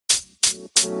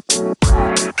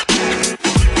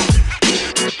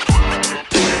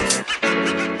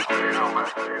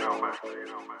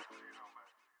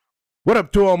What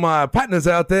up to all my partners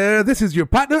out there? This is your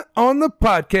partner on the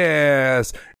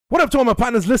podcast. What up to all my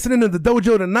partners listening to the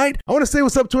dojo tonight? I want to say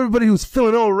what's up to everybody who's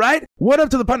feeling all right. What up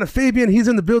to the partner Fabian? He's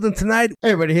in the building tonight.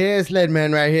 Hey everybody, here,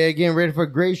 Sledman right here, getting ready for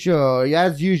a great show.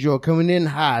 As usual, coming in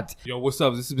hot. Yo, what's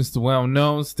up? This is Mr.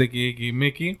 Well-Known, Sticky Icky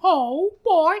Mickey. Oh,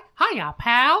 boy. Hiya,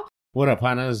 pal. What up,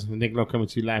 partners? Nick Lowe coming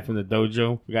to you live from the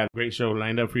dojo. We got a great show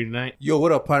lined up for you tonight. Yo,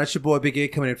 what up, partner? It's your boy Big A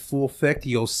coming in full effect.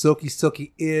 Yo,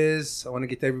 silky ears. I want to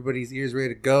get everybody's ears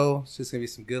ready to go. It's just going to be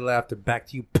some good laughter. Back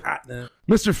to you, partner.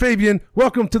 Mr. Fabian,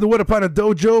 welcome to the What Up on a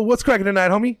Dojo. What's cracking tonight,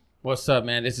 homie? What's up,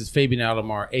 man? This is Fabian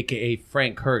Alomar, a.k.a.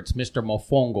 Frank Hertz, Mr.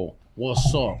 Mofongo.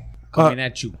 What's up? Coming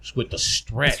at you with the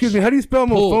stretch. Excuse me, how do you spell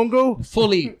mofongo?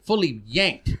 Fully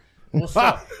yanked. What's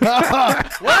up?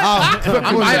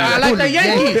 I like the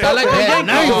Yankees. I like the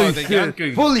Yankees. Oh, the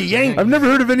Yankees. Fully yanked. I've never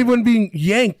heard of anyone being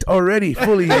yanked already,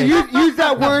 fully Hey, yanked. use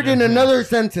that word in another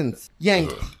sentence.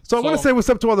 Yanked. So I want to say what's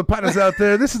up to all the partners out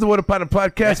there. This is the What Up on a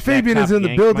podcast. Fabian is in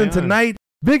the building tonight.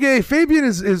 Big A, Fabian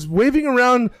is waving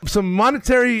around some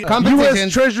monetary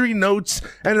U.S. Treasury notes,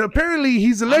 and apparently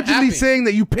he's allegedly saying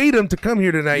that you paid him to come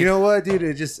here tonight. You know what, dude?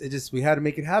 It just we had to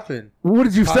make it happen. What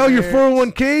did you sell your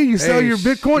 401k? You sell your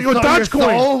Bitcoin? Your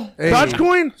Dogecoin? Hey.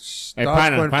 Dogecoin? Hey,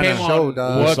 partner, Show,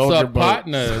 dog. What's Soldier up, boat.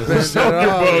 partners? What's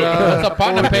up,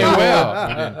 partner? Pay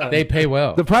well. They pay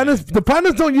well. The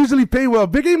partners don't usually pay well.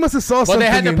 Big A must have saw Well, something. they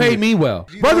had to in pay here. me well.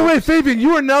 By the way, Fabian,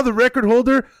 you are now the record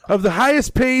holder of the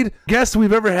highest paid guest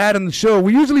we've ever had on the show.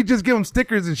 We usually just give them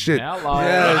stickers and shit.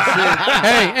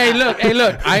 Hey, look.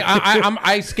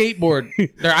 I skateboard.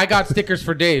 There, I got stickers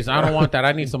for days. I don't want that.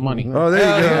 I need some money. Oh, there you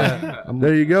go.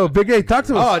 There you go. Big A, talk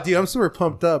to us. Oh, dude, I'm super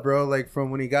pumped up, bro. Like, from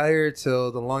when he got here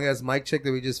till the long-ass mic check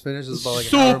that we just finished was about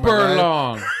like an hour of my Super life.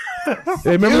 long.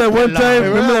 Hey, remember that one time?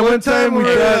 Remember that one time we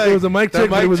thought it was a mic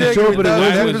check, but it was a show, but it I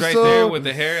wasn't. was right there with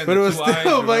the hair and But the it was two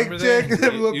still eyes. mic Remember check. that?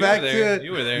 Then we went You back were to there. it.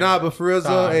 You were there. Nah, but for real,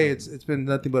 though, hey, it's been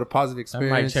nothing but a positive That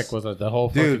experience. mic check was the whole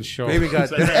fucking Dude, show. baby got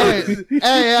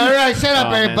Hey, all right, shut up,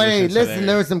 Oh, man, everybody. this is Listen,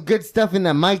 there was some good stuff in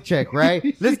that mic check, right?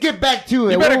 Let's get back to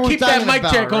it. You better What were we keep that talking mic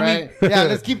about, check, homie. right? Yeah,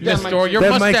 let's keep that Mister, mic check. your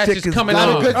That mic mustache check is is coming A lot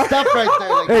on. of good stuff right there.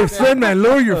 Like Hey, you said. Sledman,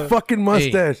 lower your fucking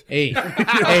mustache. Hey,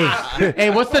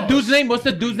 what's the dude's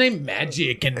name?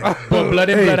 Magic and blood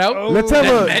in, blood out. Let's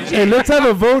have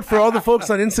a vote for all the folks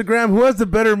on Instagram. Who has the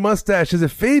better mustache? Is it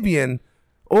Fabian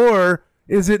or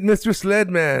is it Mr.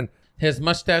 Sledman? His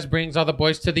mustache brings all the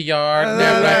boys to the yard. His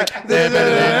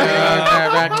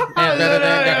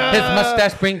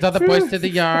mustache brings all the boys to the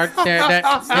yard.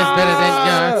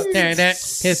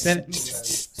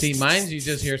 See, mine's you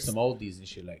just hear some oldies and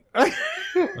shit like.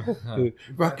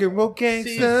 rock and roll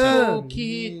gangsta. So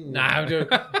cute. Nah, I'm joking.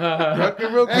 Rock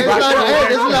and roll Hey, gangsta.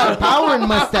 there's a lot of power in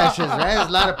mustaches, right? There's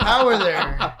a lot of power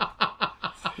there.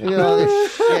 Look at all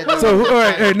this shit. So, all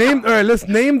right, let's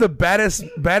name the baddest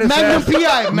Magnum ass.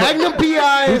 PI. Magnum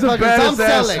PI. Who's the Fucking Tom baddest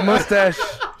ass Selleck. mustache?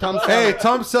 Tom Selleck. Hey,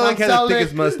 Tom Selleck has the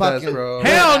thickest mustache, fucking- bro.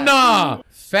 Hell no.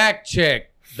 Fact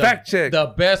check. Fact check.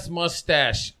 The best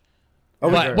mustache.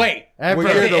 What Wait. Ever.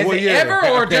 What year, though? Is What it year? ever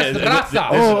or just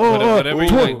raza? Whatever you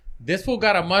like. This fool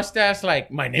got a mustache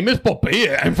like, my name is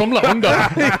Popeye. I'm from La Honda.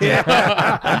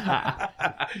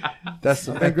 That's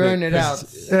I'm growing it out.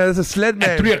 Yeah, it's a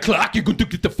Sledman. 3 o'clock, you're going to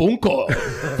get the phone call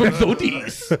from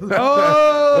Zodis.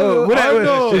 Oh,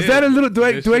 What is that a little? Do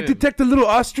I shit. detect a little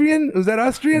Austrian? Is that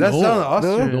Austrian? That's not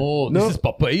Austrian. No, No. this is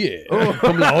Popeye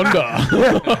from La Honda.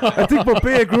 I think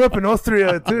Popeye grew up in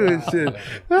Austria too and shit.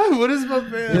 What is my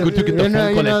man? You're going to get the You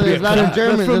know, phone call at 3 there's a lot of o'clock.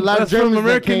 Germans. A lot of That's from Germans that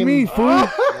American came. Me, fool.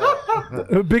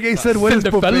 Big A said, "What is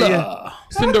Popeye?"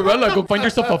 Cinderella, go find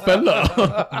yourself a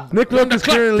fella. Nick Look is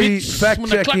currently fact When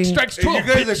the clock checking. strikes Hey, 12,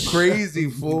 you guys bitch. are crazy,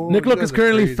 fool. Nick You Look guys is are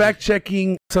currently crazy. fact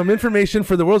checking some information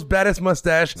for the world's baddest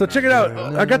mustache. So check it out.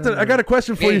 I got a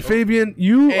question for you, Fabian.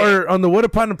 You are on the What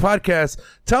Up Partner podcast.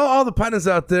 Tell all the partners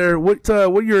out there what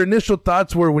your initial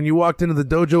thoughts were when you walked into the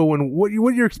dojo and what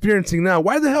you're experiencing now.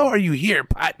 Why the hell are you here,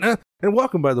 partner? And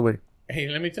welcome, by the way. Hey,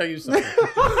 let me tell you something.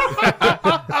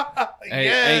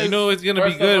 Hey, you know it's gonna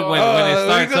be First of good all, when it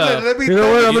starts up. You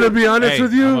know what? I'm gonna be honest Hey,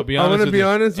 with you. I'm gonna be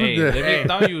honest with with you. you. Let me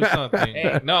tell you something.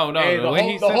 No, Hey, the way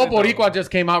he the said whole it, though. Boricua just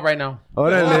came out right now.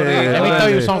 Órale, Let me tell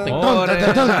you something.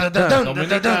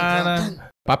 Dominicana.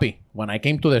 Papi, when I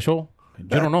came to the show, you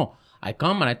don't know. I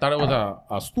come and I thought it was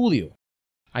a studio.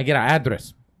 I get an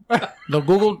address. The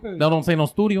Google, they don't say no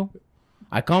studio.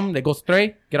 I come, they go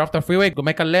straight, get off the freeway, go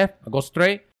make a left, I go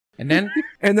straight, and then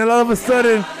And then all of a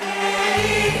sudden,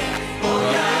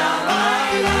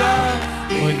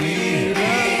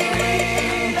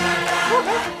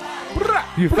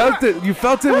 You felt it. You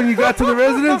felt it when you got to the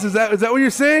residence. Is that what you're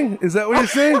saying? Is that what you're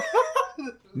saying?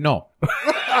 No.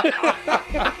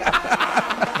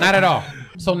 Not at all.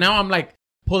 So now I'm like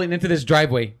pulling into this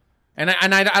driveway. And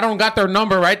I don't got their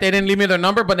number, right? They didn't leave me their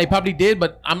number, but they probably did.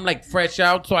 But I'm like fresh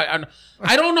out. So I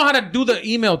don't know how to do the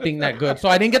email thing that good. So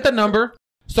I didn't get the number.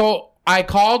 So I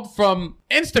called from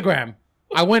Instagram.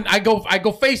 I go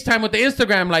FaceTime with the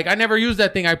Instagram. Like I never used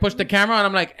that thing. I pushed the camera and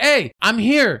I'm like, hey, I'm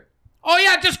here. Oh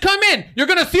yeah, just come in. You're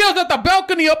going to see us at the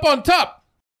balcony up on top.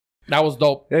 That was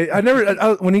dope. Hey,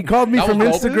 when he called me That from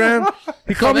was dope. Instagram,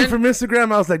 he called me then- from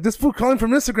Instagram. I was like, this fool calling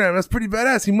from Instagram. That's pretty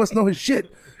badass. He must know his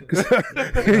shit. 'Cause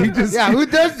he just, Yeah, who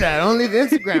does that? Only the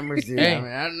Instagrammers do. Hey. I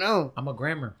mean, I don't know. I'm a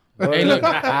grammar. Hey, look.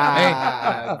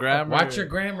 Hey, Grammar. watch your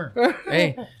grammar.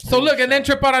 Hey, so look, and then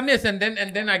trip out on this, and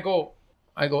then I go,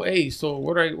 hey, so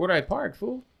where do I park,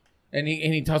 fool? And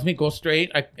he tells me go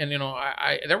straight.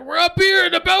 We're up here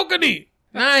in the balcony.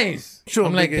 Nice. Show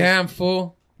I'm him, like, Big A. damn,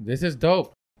 fool, this is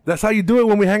dope. that's how you do it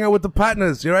when we hang out with the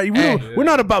partners. You're right. Hey. We're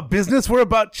not about business. We're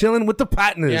about chilling with the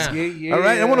partners. Yeah. All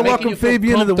right. I want to Making welcome you feel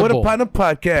Fabian to the What a comfortable.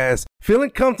 Partner podcast. Feeling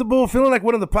comfortable, feeling like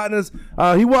one of the partners.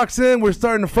 He walks in. We're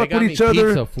starting to fuck got with me each other.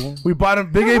 pizza, fool. We bought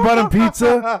him. Big A bought him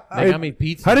pizza. They got me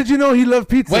pizza. How did you know he loved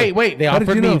pizza? Wait, they How did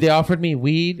you know? offered me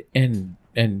weed and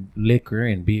liquor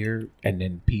and beer and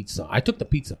then pizza. I took the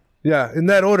pizza. Yeah, in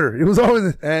that order. It was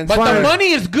always And But fire. the money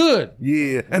is good.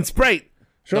 Yeah, and Sprite.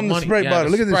 Show The him the money, Sprite yeah, bottle.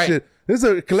 the Look at this Sprite. shit. This is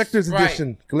a collector's Sprite.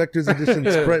 edition. Collector's edition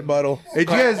Sprite bottle. Hey,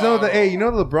 do you guys know that? Hey, you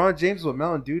know LeBron James with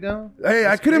Mountain Dew now? Hey, I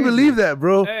That's couldn't crazy. believe that,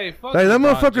 bro. Hey, fuck Like, that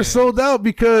LeBron motherfucker James. sold out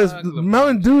because Fuck LeBron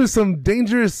Mountain Dew is some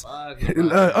dangerous,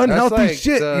 unhealthy That's like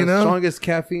shit, the you know? strongest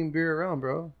caffeine beer around,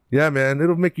 bro. Yeah, man.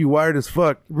 It'll make you wired as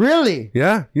fuck. Really?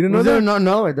 Yeah? You didn't know Was there that?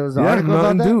 no, there was an Yeah, article about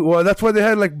Mountain that? Dew. Well, that's why they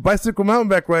had like bicycle mountain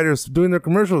bike riders doing their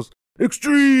commercials.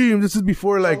 Extreme. This is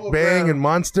before like Oh, Bang bro. and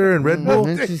Monster and Red Bull.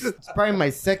 It's probably my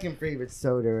second favorite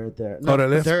soda right there. No,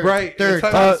 Orale. third, Sprite. third.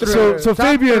 Top top So three. Top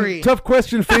Fabian, three. tough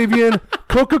question, Fabian.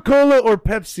 Coca-Cola or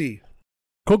Pepsi?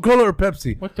 Coca-Cola or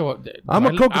Pepsi? What the? I'm a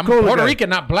I'm Coca-Cola Puerto guy. Rican,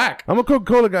 not black. I'm a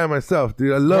Coca-Cola guy myself,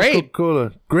 dude. I love Grape.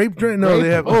 Coca-Cola. Grape drink? No, Grape? they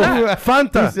have. What's Oh, that?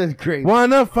 Fanta. He said grape.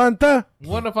 Wanna Fanta?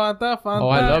 One Fanta. Oh,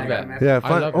 I love that. Yeah, I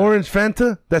love that. Orange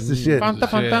Fanta. That's the shit. Fanta,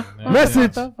 Fanta. Shit. Fanta,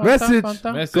 Message. Fanta, Fanta, Message.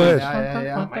 Fanta. Message. Go ahead.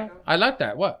 Yeah. Fanta. I like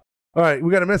that. What? All right,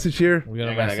 we got a message here. We got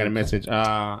I got a message.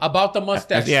 About the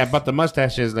mustache. Yeah, about the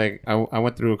mustaches. Like I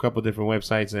went through a couple different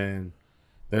websites and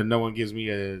then no one gives me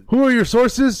a Who are your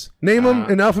sources? Name them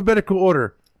in alphabetical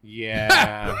order.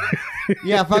 yeah.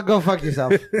 Yeah, go fuck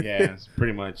yourself. Yeah,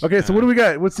 pretty much. Okay, so what do we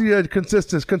got? What's the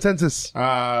consensus?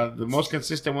 The most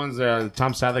consistent ones are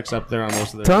Tom Selleck's up there on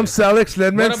most of the Tom Selleck,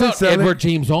 What Sledman, about Edward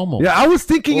James Olmos? Yeah, I was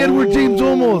thinking Edward James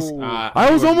Olmos.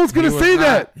 I was almost gonna say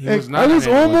that. I was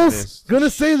almost gonna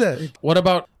say that. What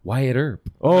about Wyatt Earp?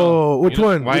 Oh, which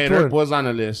one? Wyatt Which Earp one? was on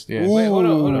the list. Yeah. Wait, hold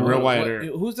on. Real What- Wyatt Earp.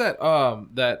 Who's that?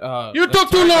 You took guitar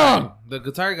too guy. long. The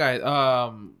guitar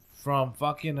guy. From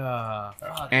fucking Eh,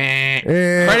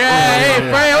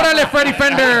 Órale, Freddie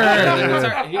Fender.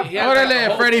 He had Órale, that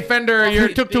whole- Freddie Fender.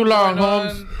 You took too long,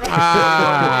 Holmes.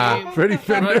 Ah. Freddie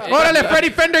Fender. Órale, Freddie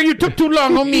Fender. You took too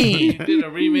long, He homie. did a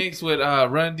remix with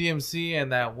Run DMC,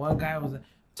 and that one guy was like,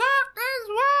 "Talk this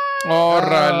way."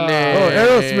 Órale. Oh,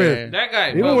 Aerosmith. That guy.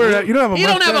 You don't wear that. You don't have a You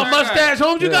don't have a mustache. mustache,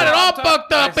 Holmes. You got it all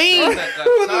fucked up, man. That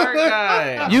guitar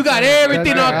guy. You got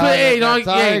everything all That's clear. Hey, no, all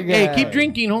hey, guy. keep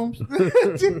drinking, Holmes.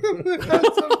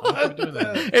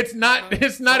 It's not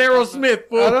Aerosmith,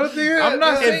 fool. I don't think I'm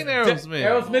not saying It's- Aerosmith.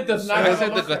 Aerosmith does not I have said a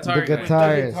the mustache. guitar The guy.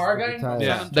 guitarist. guitar guy?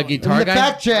 Yeah. The guitar The guy.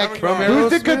 fact check. From Who's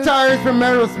the Aerosmith? guitarist from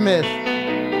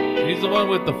Aerosmith? He's the one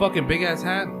with the fucking big ass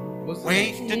hat. What's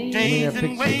his name? Yeah,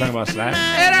 picture. Talking about Slash.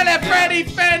 Órale, Freddie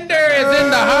Fender is in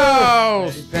the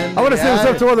house. I want to say what's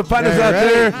up to all the partners Yeah, out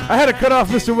right. there. I had to cut off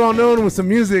Mr. Well Known with some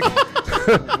music.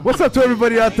 What's up to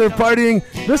everybody out there partying?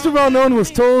 Mr. Well Known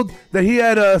was told that he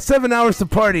had 7 hours to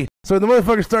party. So the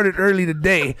motherfucker started early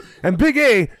today. And Big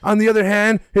A, on the other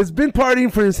hand, has been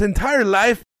partying for his entire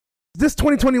life. This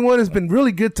 2021 has been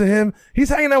really good to him. He's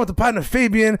hanging out with the partner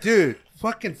Fabian. Dude,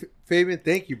 fucking Fabian,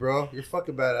 thank you, bro. You're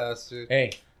fucking badass, dude.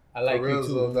 Hey, I like For you real,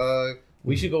 little too. dog.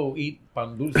 We should go eat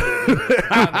pan dulce.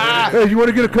 Hey, you want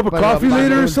to get a cup of But, coffee but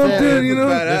later or those something? there, You know,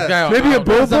 badass. This guy, maybe a Some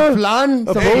boba. flan.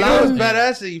 Some boba? Hey, you know what's flan.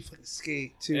 badass that you fucking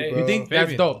skate too, Hey, bro. you think- That's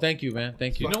Fabian. dope. Thank you, man.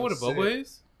 Thank you. You know what a boba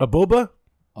is? A boba?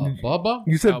 A bubba?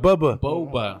 You said bubba.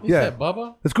 Boba. You Yeah. said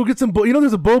bubba? Let's go get some. You know,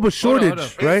 there's a boba shortage, hold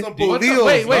on. right? Some What the- bolillos,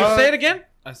 Wait, dog. say it again.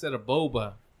 I said a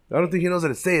boba. I don't think he knows how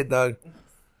to say it, dog.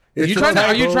 Are you trying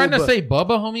to say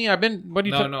bubba, homie? What are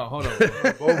you No, trying? no, hold on.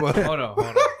 Hold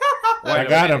on. I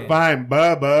gotta find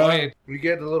Bubba. Wait, We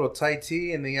get a little Thai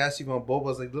tea, and they ask you about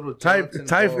boba's like little Thai, gelatin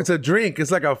Thai, ball. it's a drink.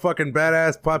 It's like a fucking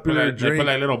badass popular They drink. put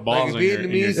like little balls Like in your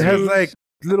Vietnamese It has juice. like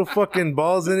little fucking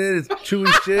balls in it. It's chewy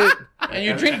shit. And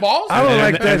you drink balls? I don't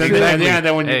like that shit.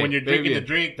 Then when hey, you're drinking baby, the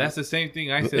drink, that's the same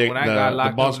thing I said The- when I the- got the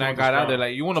locked balls up and I come got with out there. straw.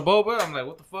 Like, you want a boba? I'm like,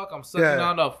 what the fuck? I'm sucking Yeah.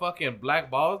 on the fucking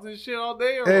black balls and shit all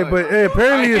day? Or Hey, what? but hey,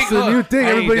 apparently I it's ain't a new look, thing. I ain't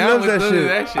Everybody down loves with that none of shit.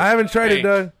 that shit. I haven't tried it, Hey,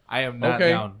 dog. I am not Okay.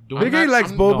 down. Big A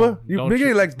likes boba. Big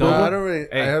A likes No, I boba. don't really.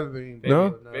 Hey. I haven't been.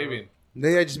 No? Baby.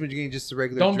 They I just been drinking just the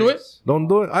regular. Don't do drinks. Don't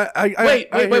do it. I Wait.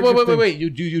 I hear good things. Wait.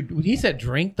 You. He said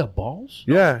drink the balls.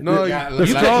 Yeah. No, Yeah, you- the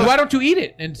you- straw- Why don't you eat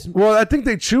it? And Well, I think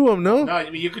they chew them. No. no,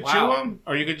 you could chew them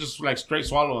or you could just like straight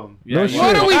swallow them. No shit.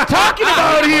 what are we talking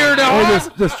about here, Oh,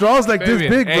 dog? the straw's like this Baby,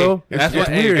 big, hey, bro. that's It's what-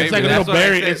 hey, weird. baby, It's like a that's little what I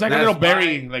berry. said. It's like a That's little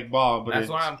berry why- like ball, but That's it's,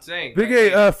 what I'm saying. Big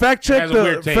A, fact check has a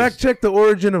weird taste. the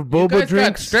origin of You boba guys got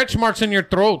drinks. stretch marks in your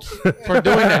throats for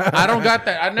doing that. I don't got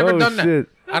that. I've never Oh, done that. shit.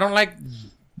 I don't like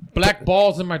black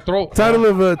balls in my throat. Title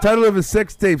of a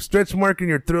sex tape: Stretch mark in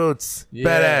your throats.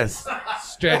 Badass.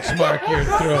 Stretch mark your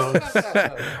throats.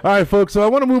 All right, folks. So I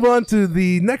want to move on to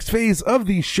the next phase of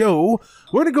the show.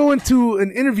 We're going to go into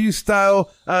an interview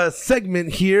style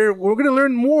segment here. We're going to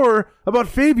learn more about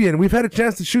Fabian. We've had a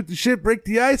chance to shoot the shit, break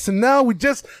the ice, and now we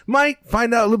just might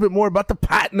find out a little bit more about the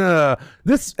partner.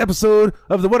 This episode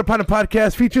of the What a Partner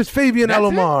podcast features Fabian That's it?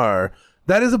 Alomar.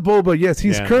 That is a boba. Yes,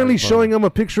 he's Yeah, currently that's a boba. showing him a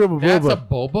picture of a That's boba. a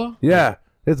boba? Yeah.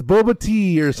 It's boba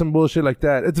tea or some bullshit like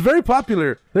that. It's very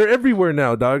popular. They're everywhere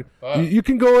now, dog. You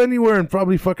can go anywhere and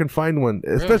probably fucking find one.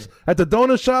 Especially at the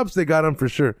donut shops, they got them for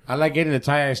sure. I like getting the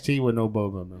Thai iced tea with no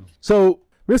boba, man. So,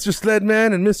 Mr.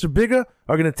 Sledman and Mr. Bigga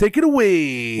are going to take it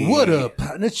away. What up,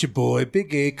 partner? It's your boy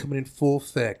Big A coming in full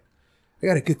effect. I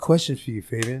got a good question for you,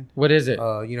 Fabian. What is it?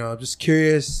 I'm just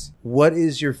curious. What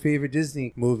is your favorite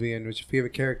Disney movie and what's your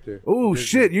favorite character? Oh, Disney.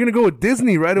 shit. You're going to go with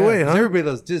Disney right away, 'cause huh? Everybody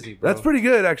loves Disney, bro. That's pretty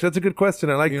good, actually. That's a good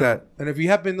question. I like You know, that. and if you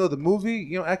happen to know the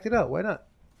movie, act it out. Why not?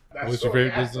 What's your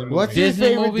favorite Disney movie? What's Disney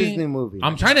your favorite movie? Disney movie?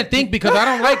 I'm trying to think because I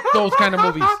don't like those kind of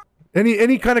movies.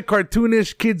 Any kind of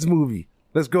cartoonish kids movie.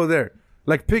 Let's go there.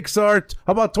 Like Pixar.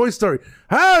 How about Toy Story?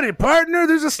 Howdy, partner.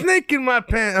 There's a snake in my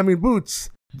pants. I mean, boots.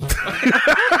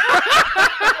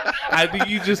 I think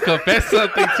you just confessed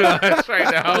something to us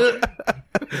right now.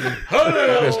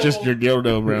 That's just your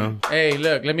dildo, bro. Hey,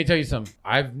 look, let me tell you something.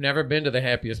 I've never been to the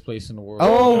happiest place in the world.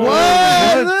 Oh,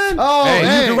 what? Oh, Hey,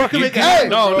 hey. you can fucking Hey,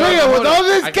 no, look at hold with on. all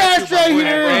this I got cash you, right my boy.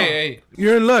 here. Hey,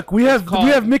 You're in luck. We have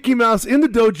called- Mickey Mouse in the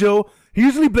dojo. He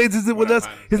usually blazes it with us.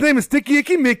 His name is Sticky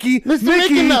Icky Mickey. Mr.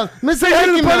 Mickey Mouse. Mr. Say hi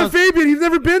to Mickey the partner Mouse. Fabian. He's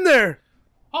never been there.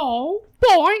 Oh,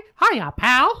 boy. Hiya,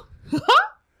 pal.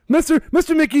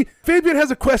 Mr. Mickey, Fabian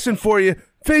has a question for you.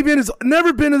 Fabian has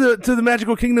never been to the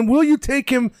Magical Kingdom. Will you take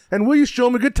him and will you show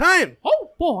him a good time?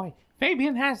 Oh, boy.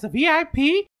 Fabian has the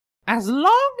VIP as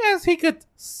long as he could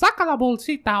suck a la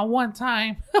bolsita one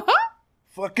time.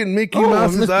 Fucking Mickey Oh,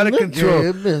 Mouse is Mr. out of Mickey, control.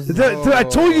 Mr. I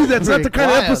told you that's not the Pretty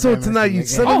kind of quiet episode there, tonight, Mr. you Mickey.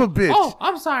 son of a bitch. Oh,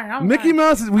 I'm sorry. Mickey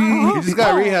Mouse is He just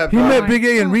got rehab. He bro. met Big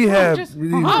A in rehab. just- He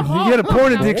had a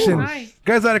porn addiction. right.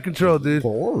 Guy's out of control, dude.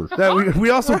 That we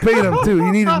also paid him too.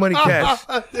 He needed money cash.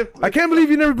 I can't believe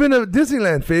you've never been to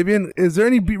Disneyland, Fabian. Is there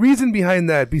any reason behind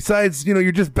that besides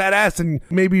you're just badass and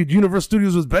maybe Universal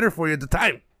Studios was better for you at the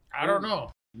time? I don't know.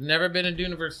 Never been in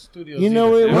Universal Studios. You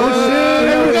know either. it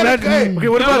was. Okay,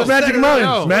 what about Magic Mountain?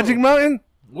 yo. Magic Mountain?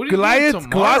 What are you doing Goliath?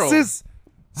 tomorrow? Colossus?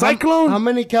 Cyclone? How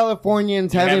many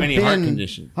Californians You have haven't any heart been?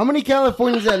 condition? How many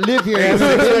Californians that live here? Hey,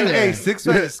 haven't been there? hey, Six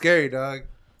Flags is scary, dog.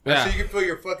 Yeah. So you can feel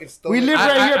your fucking stomach. We live I-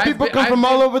 right here. I've People been- come I've from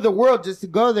all been- over the world just to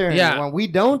go there. Yeah. When we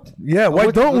don't. Yeah, why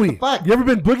What- don't what we? the fuck? You ever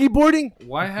been boogie boarding?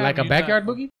 Why have Like a you backyard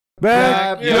not- boogie?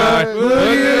 Backyard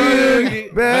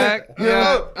boogie. Back.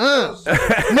 No,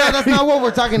 that's not what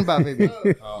we're talking about, baby.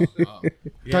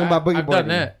 Talking about boogie I've boarding. done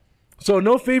that. So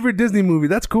no favorite Disney movie.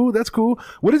 That's cool. That's cool.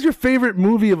 What is your favorite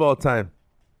movie of all time?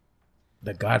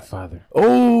 The Godfather.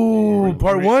 Oh,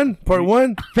 part one.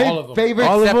 All of them. Favorite,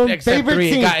 All of them? Except favorite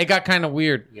three. scene. It got kind of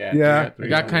weird. Yeah. It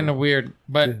got kind of weird.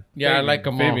 But yeah, I like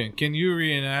them all. Fabian, can you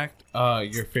reenact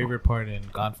your favorite part in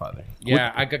Godfather?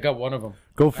 Yeah, I got one of them.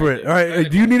 Go for it. All right.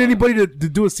 Do you need anybody to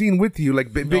do a scene with you,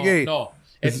 like Big A? No.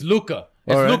 It's Luca.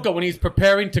 It's All right. Luca when he's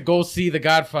preparing to go see The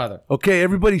Godfather. Okay,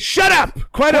 everybody, shut up.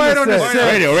 Quiet on the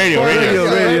set.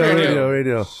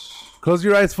 Radio. Close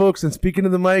your eyes, folks, and speak into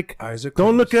the mic. Eyes are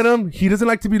Don't look at him. He doesn't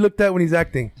like to be looked at when he's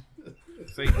acting.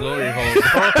 Say glory hole.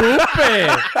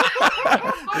 Stupid.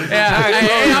 Yeah,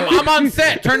 hey, I'm on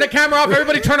set. Turn the camera off.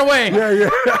 Everybody turn away.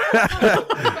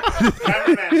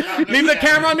 Leave the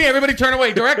camera on me. Everybody turn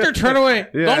away. Director, turn away.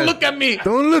 Yeah. Don't look at me.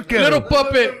 Don't look at Little him.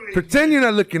 puppet. Pretend you're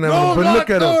not looking at him, but look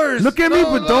at him. Look at me,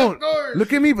 but don't.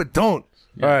 Look at me, but don't.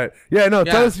 All right. Yeah, no,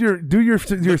 tell us your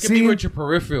Look at me scene. with your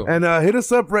peripheral. And hit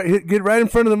us up, get right in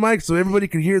front of the mic so everybody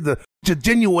can hear the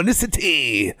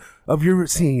genuinity of your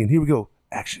scene. Here we go.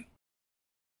 Action.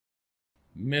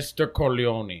 Mr.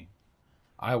 Corleone,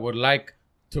 I would like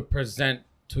to present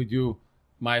to you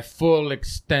my full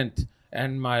extent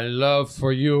and my love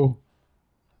for you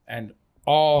and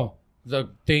all the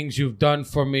things you've done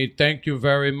for me. Thank you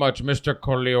very much, Mr.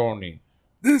 Corleone.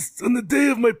 This on the day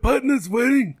of my partner's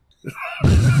wedding. Who's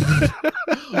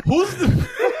the...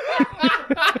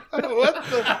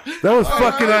 That was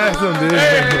fucking awesome, dude.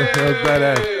 That was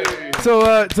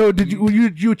badass. So did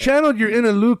you channeled your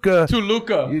inner Luca To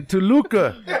Luca. to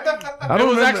Luca? I It don't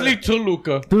was remember. actually to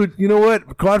Luca. Dude, you know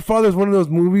what? Godfather is one of those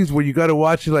movies where you got to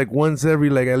watch it like once every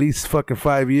like at least fucking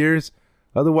 5 years.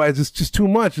 Otherwise, it's just too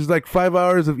much. It's like 5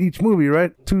 hours of each movie,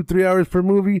 right? 2-3 hours per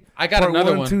movie. I got Part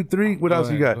another 1, one. 2, 3. What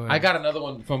else you got? I got another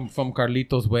one from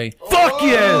Carlitos Way. Fuck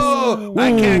yes!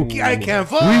 I can't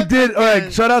fuck. We did. All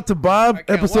right, shout out to Bob.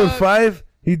 Episode 5.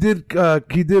 He did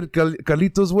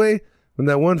Carlitos Way. When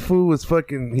that one fool was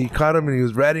fucking, he caught him and he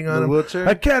was ratting on The him. wheelchair?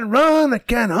 I can't run, I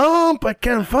can't hump, I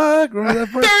can't fuck. Remember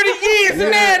that part? 30 years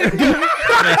in that.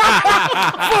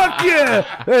 Fuck yeah!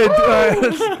 Hey,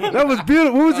 that was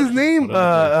beautiful. What was his name?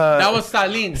 That was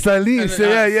Saline. Saline.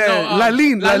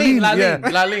 Laline. Yeah.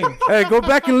 Laline. Hey, go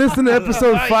back and listen to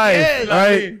episode 5. All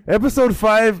right, episode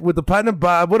 5 with the partner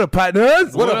Bob. What up,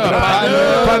 partners? What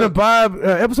up, Partner Bob.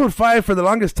 Episode 5 for the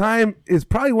longest time is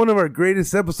probably one of our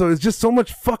greatest episodes. It's just so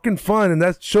much fucking fun, and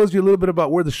that shows you a little bit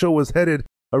about where the show was headed.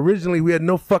 Originally, we had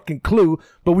no fucking clue,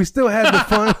 but we still had the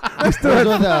fun. We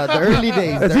still had the early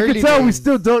days. As the you early can tell, we days.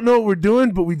 still don't know what we're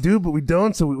doing, but we do, but we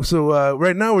don't. So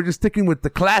right now we're just sticking with the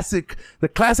classic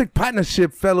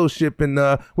partnership, fellowship, and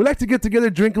we like to get together,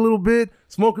 drink a little bit,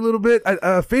 smoke a little bit.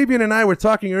 Fabian and I were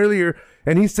talking earlier,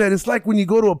 and he said it's like when you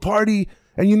go to a party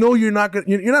and you know you're not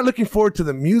looking forward to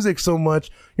the music so much.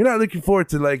 You're not looking forward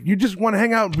to you just want to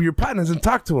hang out with your partners and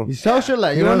talk to them. You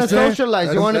socialize. You know want what to I'm saying?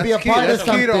 socialize. You want to be a That's key. part of That's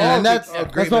key to something, all and that's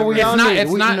what we all need.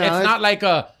 It's not like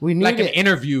we need an it.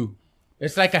 interview.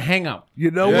 It's like a hangout.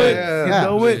 You know Yeah, it. yeah. You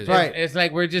know it. Right. It's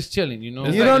like we're just chilling, you know.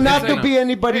 You don't have to be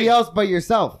anybody else but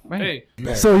yourself. Hey,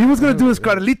 So he was gonna do his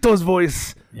Carlitos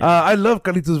voice. I love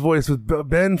Carlitos' voice with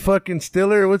Ben fucking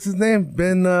Stiller. What's his name?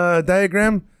 Ben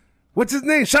Diagram. What's his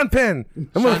name? Sean Penn.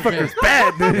 That motherfucker's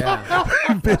bad, dude.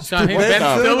 Ben Sean,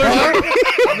 Stiller.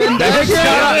 Ben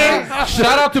Stiller.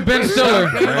 Shout out to Ben Stiller.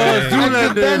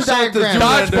 Venn diagrams.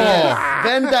 Dodgeball.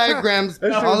 Venn diagrams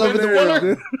all over the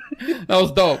world. That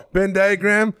was dope. Ben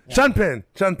Diagram. Sean Penn.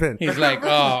 He's like,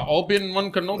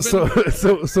 Obi-Wan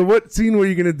Kenobi. So what scene were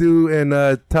you gonna do? And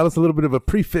tell us a little bit of a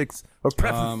prefix or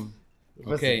preface.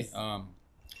 Okay.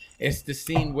 It's the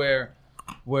scene where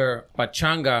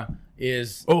Pachanga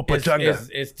is Pachanga.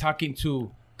 is talking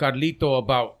to Carlito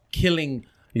about killing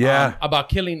Yeah. about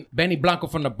killing Benny Blanco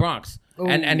from the Bronx.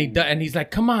 And he's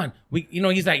like, come on, he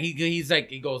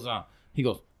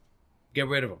goes, get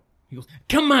rid of him. He goes,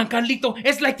 come on, Carlito.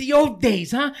 It's like the old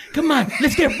days, huh? Come on,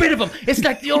 let's get rid of him. It's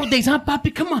like the old days, huh,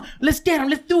 Papi? Come on, let's get him.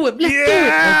 Let's do it. Let's do it.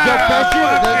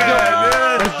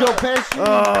 That's Joe Pesci.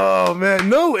 Oh man,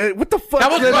 no! What the fuck?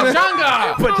 That was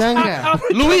Pachanga. Pachanga.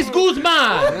 Luis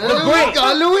Guzman, the great.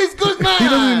 Luis Guzman. He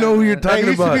doesn't even know who you're talking he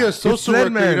used to about. be a It's social worker,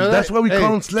 Sledman. you know that? That's why we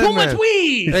call him Sledman. Too much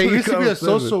weed. Hey, he used to be a Come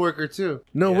on, social worker too.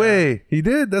 No way. He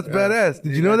did? That's badass.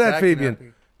 Did you know that, acting, I Fabian?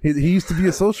 think. He used to be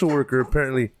a social worker,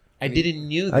 apparently. I didn't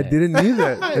knew that. I didn't knew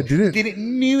that. I didn't.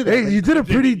 knew that. Hey, you did a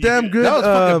pretty damn good. That was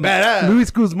fucking badass.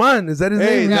 Luis Guzman. Is that his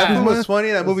Hey, name? that Luis film was Guzman?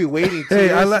 funny. That movie Waiting. Too. Hey,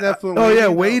 You I ever like. seen that film, Oh yeah,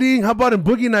 Waiting? Waiting. How about in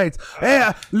Boogie Nights? Hey,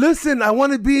 listen. I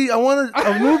want a movie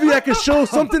I can show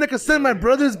something I can send my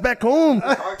brothers back home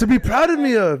to be proud of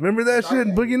me of. Remember that shit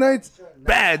in Boogie Nights?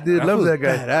 Bad dude. Love was that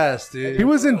guy. Badass, dude. He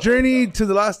was in Journey to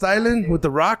the Lost Island with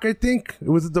The Rock, I think.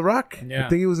 Was it The Rock? Yeah. I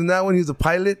think he was in that one. He was a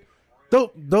pilot.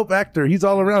 Dope actor. He's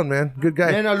all around, man. Good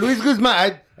guy. Man, Luis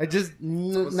Guzman. I just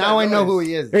now I know who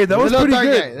he is. Hey, that was The little pretty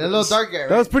dark good. guy, the little dark guy. Right?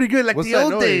 That was pretty good. Like What's the that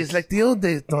old noise? days. Like the old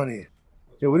days, Tony.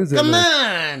 Yeah, what is that? Come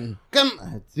noise?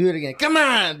 on, do it again. Come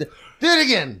on, do it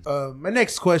again. My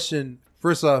next question.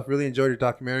 First off, really enjoyed your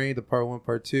documentary, the part 1,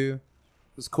 part 2. It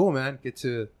was cool, man. Get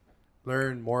to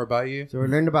learn more about you. So we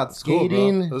learned about cool, bro.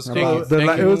 skating. That was about- cool. It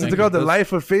was Thank called you. The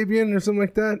Life of Fabian or something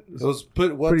like that. It was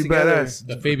put well Pretty together. badass.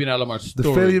 The Fabian Alomar The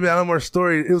story. Fabian Alomar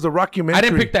story. It was a rockumentary. I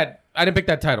didn't pick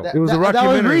that title. It was a that was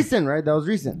rockumentary. recent, right? That was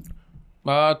recent.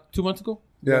 2 months ago.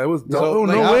 Yeah, it was. So, Oh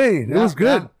like, no way! It yeah, was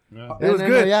good. yeah. It was No,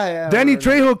 good. yeah. Danny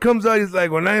Trejo comes out. He's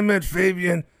like, when I met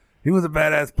Fabian, He was a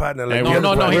badass partner. Like, Hey,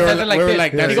 No. He we were says it like we were this.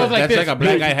 like, He that's goes like that's this. like a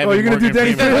black guy having you're gonna do Morgan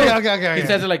Danny Freeman. Trejo? Okay. He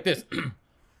says it like this.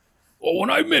 Oh,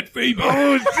 when I met Fabian,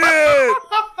 oh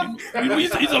shit! you know,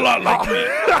 he's a lot like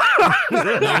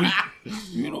me.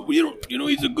 You know,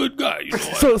 he's a good guy. You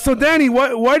know, So Danny,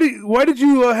 why did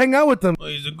you hang out with him?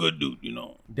 he's a good dude. You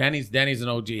know, Danny's an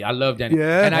OG. I love Danny.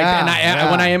 Yeah? And Yeah.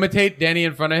 when I imitate Danny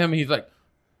in front of him, he's like,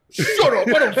 "Shut up!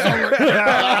 I don't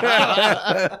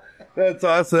sound like." That's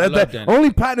awesome. love That Danny.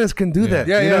 only partners can do that.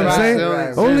 Yeah, you know yeah, what I'm saying?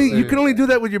 right. Only Seriously. you can only do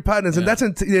that with your partners, and that's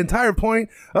the entire point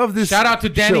of this. Shout out to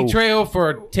Danny show. Trejo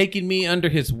for taking me under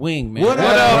his wing, man. What up,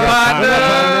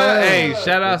 partner? Hey,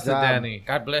 shout out to job. Danny.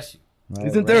 God bless you.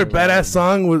 Isn't there a badass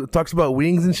song where it talks about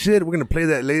wings and shit? We're gonna play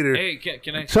that later. Hey,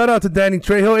 can I? Shout out to Danny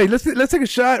Trejo. Hey, let's take a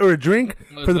shot or a drink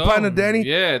Let's for the go. partner Danny.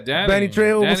 Yeah, Danny. Danny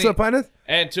Trejo. What's Danny. up, partner?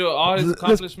 And to all his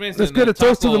accomplishments. Let's and get a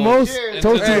toast to the taco- most. Cheers.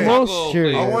 Toast to the Hey. most.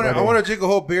 Cheers. I want to drink a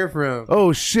whole beer for him.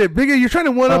 Oh shit, Big A, you're trying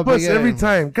to one up Oh, us Big A. every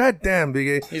time. God damn, Big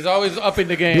A. He's always up in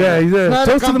the game. Yeah, he's Not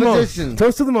a toast to the most. competition.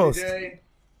 Toast to the most.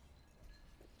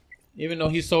 Even though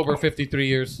he's sober 53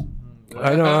 years.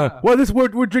 I know. Well,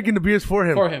 we're drinking the beers for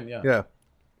him. For him, yeah. Yeah.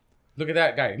 Look at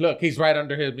that guy. Look, he's right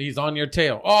under him. He's on your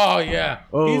tail. Oh, yeah.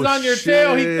 Oh, he's on your shit.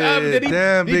 tail. Did he?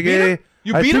 Damn, he Big beat A. him?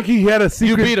 You I beat think him? he had a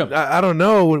secret. beat him. I don't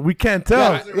know. We can't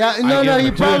tell. Yeah, I no, give him he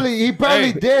a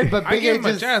probably Hey, did, but I Big gave A him a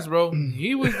just chance, bro.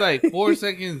 He was like 4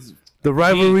 seconds. The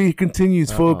rivalry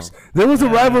continues, folks. There was a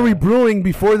rivalry brewing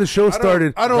before the show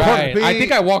started. I don't Right. want I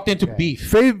think I walked into beef.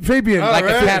 Fabian, Like a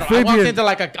Alright. cattle. I walked Fabian, into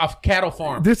like a cattle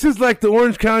farm. this is like the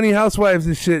Orange County Housewives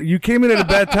and shit. You came in at a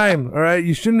bad time, all right?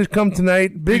 You shouldn't have come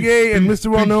tonight. Big A and Mr.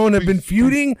 Well Known have been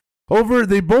feuding over.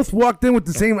 They both walked in with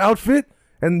the same outfit.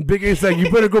 And Big A's like,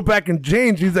 you better go back and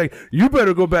change. He's like, you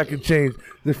better go back and change.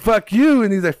 They're fuck you.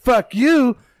 And he's like, fuck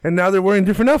you. And now they're wearing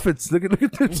different outfits. Look at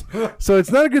this. So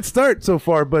it's not a good start so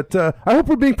far. But I hope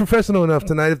we're being professional enough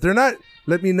tonight. If they're not,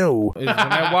 let me know. Is when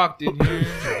I walked in here,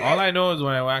 all I know is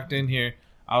when I walked in here,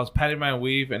 I was patting my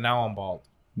weave, and now I'm bald.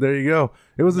 There you go.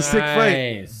 It was a sick fight.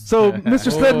 Nice. So,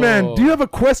 Mr. Sledman, Oh. do you have a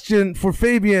question for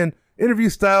Fabian? Interview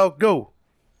style, go.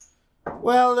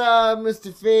 Well,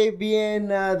 Mr. Fabian,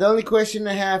 the only question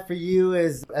I have for you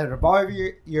is, out of all of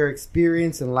your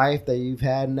experience in life that you've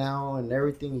had now and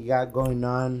everything you got going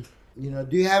on, you know,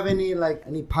 do you have any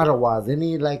padawas,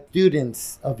 any like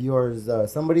students of yours,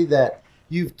 somebody that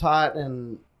you've taught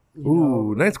and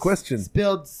Ooh, nice question.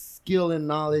 spilled skill and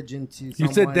knowledge into? You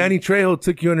someone? said Danny Trejo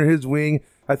took you under his wing.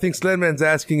 I think Sledman's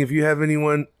asking if you have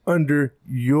anyone under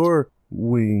your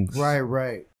wings.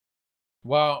 Right.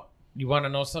 Well, you want to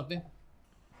know something?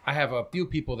 I have a few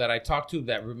people that I talk to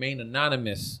that remain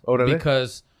anonymous Oh, do they?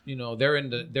 because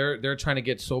they're trying to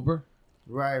get sober.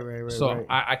 Right. So right.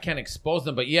 I can't expose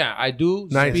them, but yeah, I do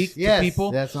Nice. speak Yes, to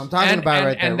people. that's what I'm talking about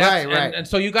right there. that's- Right. And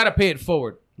so you got to pay it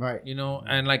forward, Right. you know.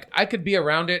 And like I could be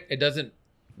around it; it doesn't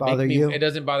Bother make me, you? It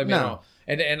doesn't bother me No. at all.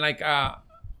 And like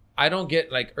I don't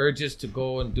get like urges to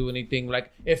go and do anything.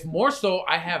 Like if more so,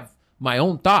 I have my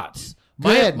own thoughts.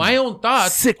 Good. My own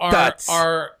thoughts Sick thoughts.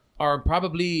 are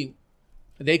probably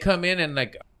they come in and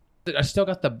like I still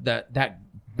got that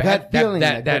That feeling,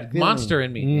 that that feeling. monster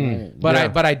in me. Mm. But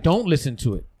Yeah. I don't listen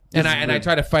to it, and I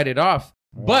try to fight it off.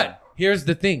 But here's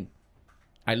the thing: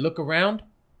 I look around,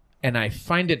 and I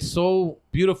find it so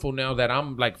beautiful now that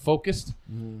I'm like focused,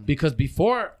 because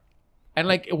before, and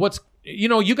like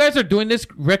you guys are doing this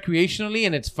recreationally,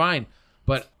 and it's fine.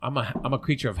 But I'm a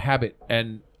creature of habit,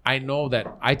 and I know that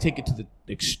I take it to the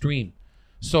extreme.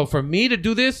 So for me to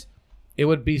do this, it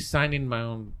would be signing my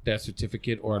own death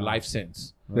certificate or a life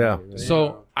sentence. Yeah.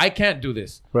 So I can't do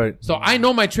this. Right. So I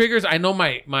know my triggers, I know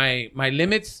my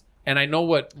limits, and I know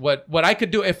what I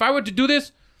could do. If I were to do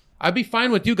this, I'd be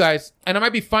fine with you guys, and I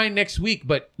might be fine next week.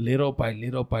 But little by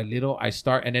little, I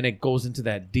start, and then it goes into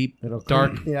that deep,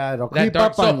 dark. It'll that creep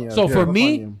dark. up on you. So It'll for creep up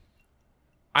me, on you.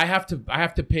 I have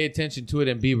to pay attention to it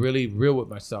and be really real with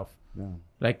myself. Yeah.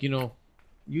 Like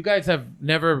you guys have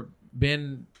never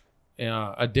been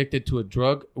addicted to a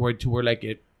drug where like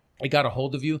it got a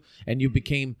hold of you and you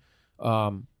became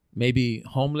maybe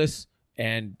homeless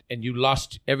and you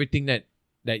lost everything that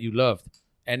you loved,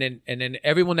 and then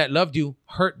everyone that loved you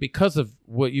hurt because of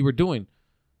what you were doing.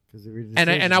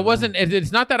 And I wasn't.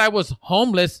 It's not that I was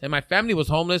homeless and my family was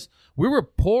homeless. We were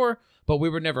poor, but we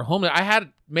were never homeless. I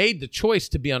had made the choice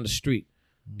to be on the street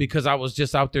because I was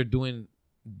just out there doing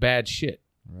bad shit.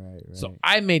 Right. So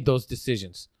I made those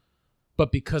decisions,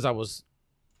 but because I was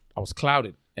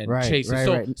clouded and Right, chasing. right,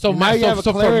 so right. so And my now you have a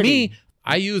so for clarity. me,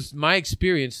 I used my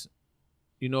experience.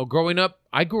 Growing up,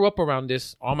 I grew up around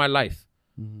this all my life.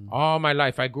 Mm-hmm. All my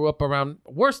life, I grew up around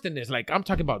worse than this. Like I'm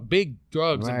talking about big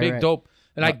drugs and Right, big right. dope.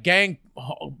 like gang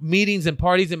meetings and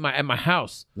parties at my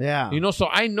house. Yeah. You know, so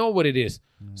I know what it is.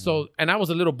 So, and I was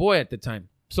a little boy at the time.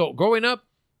 So growing up,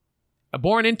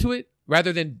 born into it,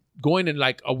 rather than going and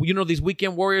like, you know, these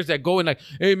weekend warriors that go and like,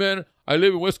 hey man, I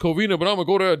live in West Covina, but I'm gonna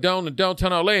go to down in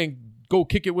downtown LA and go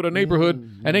kick it with a neighborhood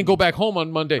and then go back home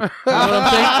on Monday. You know what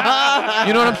I'm saying?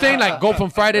 You know what I'm saying? Like go from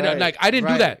Friday to like, I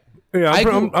didn't do that. Yeah,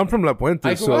 I'm from La I Puente,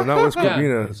 grew so up- not West Yeah.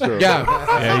 Covina. So.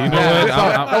 Yeah, you know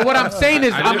what? But what I'm saying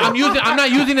is, I'm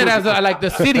not using it as like the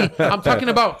city. I'm talking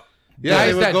about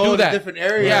guys that do that. different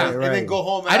areas Yeah. and then go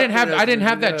home. I didn't after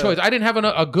have that. that choice. I didn't have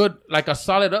a good, like a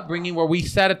solid upbringing where we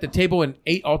sat at the table and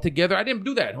ate all together. I didn't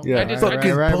do that. Yeah, I just,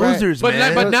 fucking right. posers, but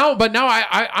man. now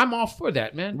I'm all for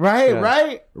that, man. Right. And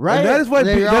that is why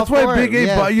that's why Big A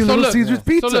bought you So Little look, Caesar's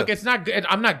pizza. So look, it's not good.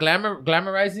 I'm not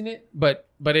glamorizing it, but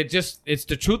it's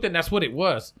the truth, and that's what it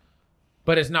was.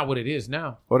 But it's not what it is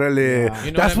now. Orale. You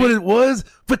know That's what I mean? what it was,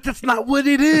 but that's not what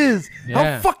it is.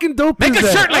 Yeah. How fucking dope Make is a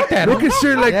that? shirt like that. Make a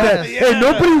shirt like that. Yes. Hey,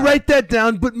 nobody write that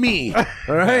down but me. All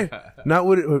right? Not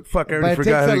what it... Fuck, I But already it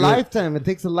forgot. takes how a to go. lifetime. It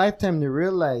takes a lifetime to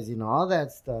realize, you know, all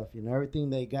that stuff. You know, everything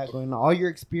they got going on. All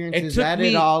your experiences took added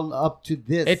me- all up to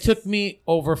this. It took me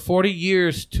over 40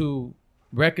 years to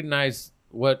recognize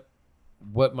what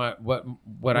I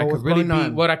was could really going be,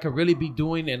 on. what I could really be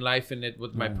doing in life, and it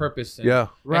was my purpose. And, Yeah.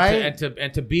 Right.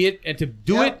 and to be it, and to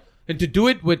do it, and to do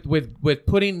it with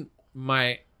putting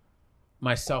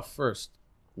myself first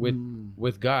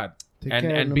with God, Take and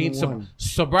care of and being number one.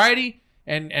 sobriety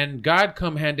and God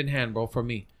come hand in hand, bro. For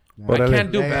me, Orale.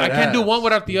 I can't do one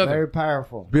without the other. Very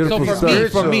powerful. Beautiful So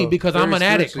stuff. for me, because I'm an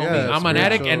addict, spiritual, homie. yeah, I'm an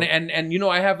addict, spiritual. and you know,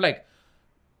 I have like,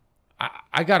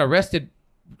 I got arrested.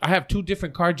 I have 2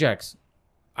 different carjacks.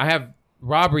 I have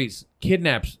robberies,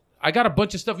 kidnaps. I got a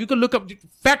bunch of stuff. You can look up,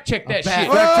 fact check that shit. Hey,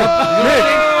 look,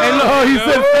 oh, he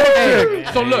said fact check.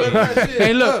 Hey, so look,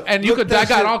 hey, look, and you could. I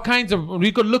got all kinds of.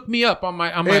 You could look me up on my.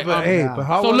 But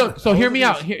how So was look, it- so how hear was me it-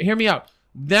 out. Hear me out.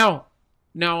 Now,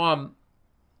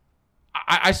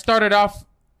 I started off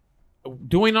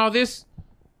doing all this,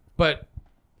 but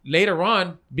later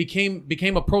on became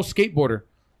a pro skateboarder,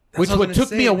 which what I was what took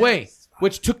gonna me say, away. man.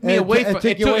 Which took me It away took- from it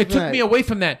took you away it from took me that. away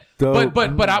from that. Dope.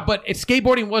 But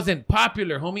skateboarding wasn't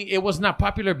popular, homie. It was not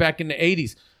popular back in the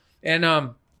 80s. And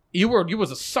you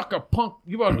was a sucker punk.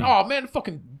 You were oh man,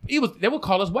 fucking they would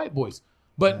call us white boys.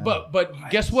 But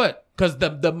guess what? Because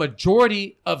the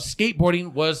majority of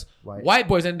skateboarding was white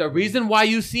boys. And the reason why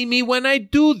you see me when I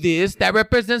do this, that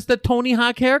represents the Tony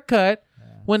Hawk haircut.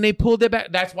 When they pulled it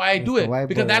back, that's why I do the it. white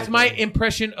Because boy that's right my there.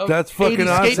 impression of That's fucking 80s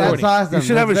awesome. skateboarding. That's awesome. You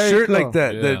should have a That's shirt very like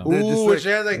that. Yeah. that Ooh, just with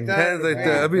hands like that. Hands like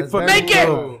that. I mean, That's fucking very Make it!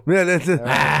 dope. Yeah, that's it. Big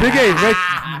A,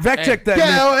 fact check that. man.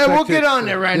 Yeah, and we'll Fact check. get on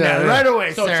it right now, Yeah. right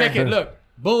away, So sir. check it. Look,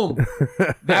 boom.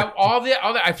 all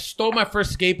that. I stole my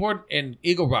first skateboard in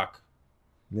Eagle Rock.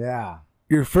 Yeah.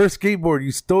 Your first skateboard.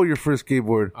 You stole your first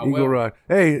skateboard. I Eagle will. Rock.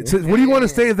 Hey, so what do you want to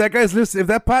say if that guy's listening? If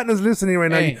that partner's listening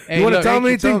right now, you want to look, tell him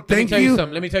anything? Let me Thank tell you you.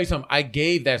 something. Let me tell you something. I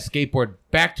gave that skateboard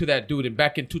back to that dude, and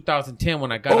back in 2010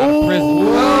 when I got out of prison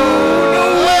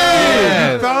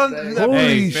Yes. You found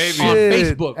Holy Hey, baby. on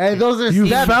shit! Facebook. Hey, those are You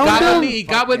steps. found got him? with me. He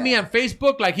got with me on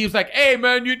Facebook. Like he was like, "Hey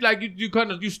man,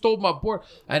 you stole my board,"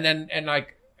 and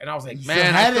I was like,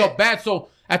 "Man, I had felt it. bad." So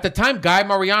at the time, Guy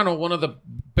Mariano, one of the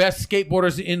best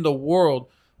skateboarders in the world,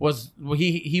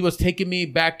 he was taking me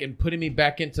back and putting me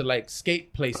back into like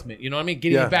skate placement. You know what I mean?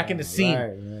 Getting Yeah. me back in the scene.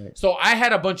 Right. So I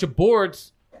had a bunch of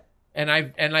boards, and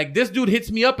like this dude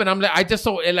hits me up, and I'm like,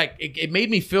 it made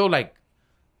me feel like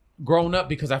grown up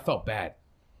because I felt bad.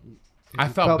 I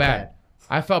felt felt bad. bad.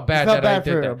 I felt bad felt that I bad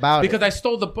did for- that about because it. I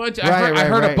stole the bunch. Right, I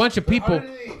heard right. a bunch of people.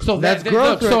 So That's that,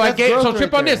 growth look, so right- I that's gave. So growth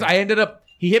trip right on this. there. I ended up.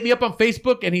 He hit me up on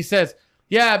Facebook and he says,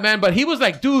 "Yeah, man," but he was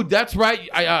like, "Dude, that's right.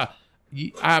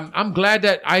 I'm glad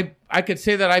that I could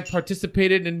say that I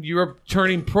participated in your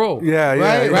turning pro." Yeah, yeah,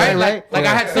 Right, yeah. Right? Like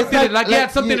I had something. Like he had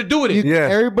something to do with it. Yeah.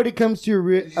 Everybody comes to a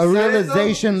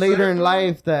realization later in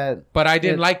life that But I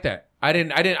didn't like that. I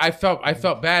didn't. I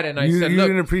felt bad, and I You, said, you "Look,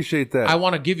 didn't appreciate that. I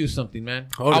want to give you something, man.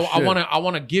 Oh, I shit.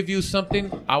 want to give you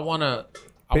something. I want to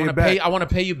you back. I want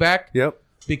to pay you back Yep.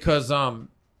 because and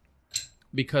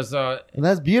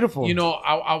that's beautiful. you know,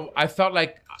 I felt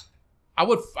like I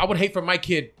would hate for my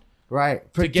kid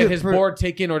right? to get his board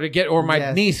taken or my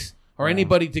Yes. niece or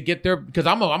anybody to get their because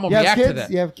I'm gonna You have react kids? to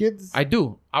that. You have kids? I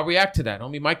do. I'll react to that. I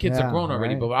mean, my kids Yeah, are grown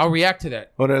already, right. but I'll react to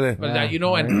that. Orale. But that, you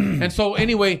know, and so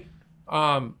anyway,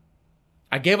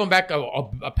 I gave him back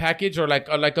a package or like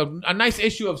a nice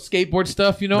issue of skateboard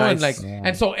stuff, you know, and Nice. like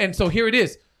and so here it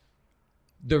is.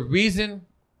 The reason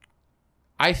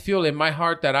I feel in my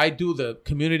heart that I do the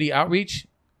community outreach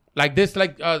like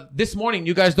this morning,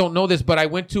 you guys don't know this, but I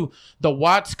went to the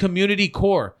Watts Community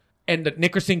Corps in the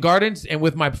Nickerson Gardens and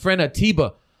with my friend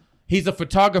Atiba. He's a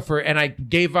photographer, and I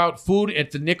gave out food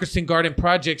at the Nickerson Garden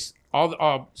Projects.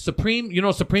 All Supreme,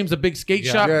 Supreme's a big skate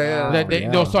shop.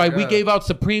 We gave out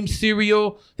Supreme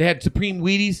cereal. They had Supreme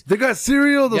Wheaties. They got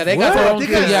cereal. Yeah, they got their own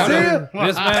cereal.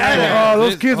 This man,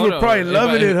 those kids were probably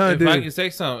loving it, huh, dude? If I can say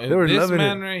something, They were this loving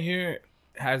man it. right here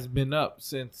has been up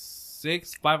since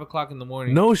 5 o'clock in the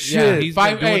morning. No shit. He's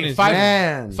been doing his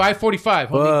Man.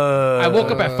 5:45. I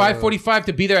woke up at 5:45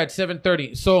 to be there at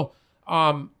 7:30. So,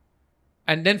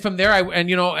 and then from there,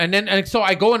 so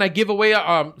I go and I give away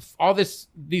all these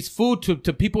food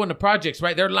to people in the projects.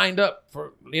 Right, they're lined up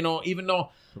for even though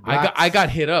I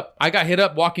got hit up. I got hit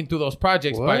up walking through those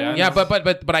projects.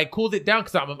 But I cooled it down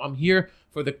because I'm here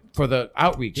for the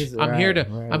outreach. I'm here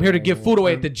to give food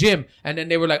away at the gym. And then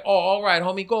they were like, "Oh, all right,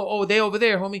 homie, go. Oh, they over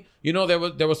there, homie."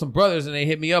 There were some brothers and they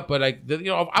hit me up, but I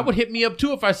would hit me up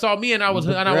too if I saw me and I was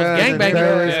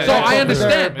gangbanging. So I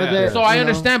understand. I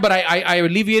understand, but I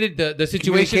alleviated the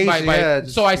situation by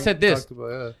so I said this,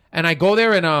 and I go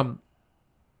there and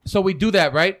so we do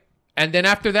that, right? And then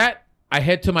after that, I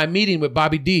head to my meeting with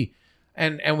Bobby D,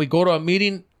 and we go to a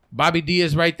meeting. Bobby D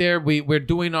is right there. We're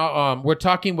doing we're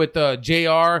talking with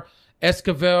JR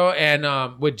Esquivel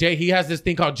and with Jay. He has this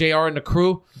thing called JR and the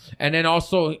Crew, and then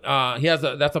also he has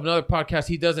that's another podcast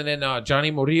he does, and then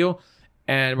Johnny Murillo,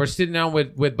 and we're sitting down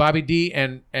with Bobby D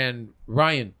and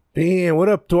Ryan. Damn, what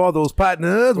up to all those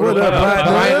partners? What up,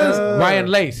 partners? Ryan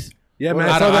Lace. Yeah, man.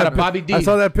 Out of Bobby D. I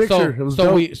saw that picture.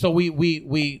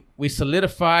 We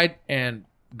solidified and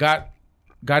got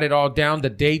it all down, the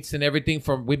dates and everything.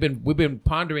 We've been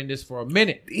pondering this for a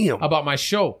minute. Damn. About my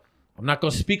show. I'm not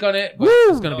gonna speak on it, but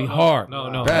it's gonna be hard.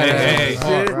 No. Hey,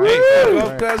 Hold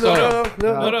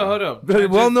up. Very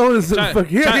well known as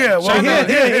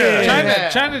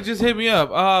China just hit me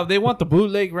up. They want the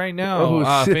bootleg right now.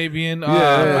 Oh, shit. Fabian,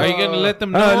 Yeah. are you gonna let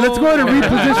them know? Let's go ahead and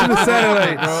reposition the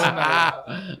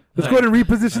satellites. Let's go ahead and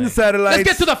reposition the satellites. Let's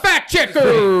get to the fact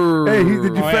checker. Hey,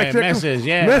 did you fact check? message?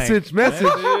 Yeah, Message.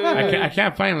 I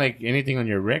can't find like anything on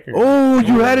your record. Oh,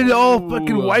 you had it all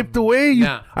fucking wiped away.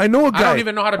 Nah. I know a guy. I don't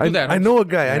even know how to do that. I know a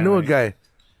guy.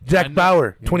 Jack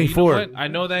Bauer, 24. You know I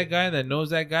know that guy that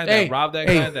knows that guy Hey, that robbed that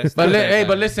hey, guy. That but stole that guy.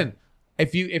 but listen,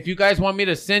 if you guys want me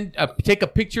to take a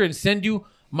picture and send you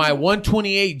my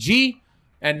 128G,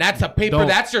 and that's a paper, Don't.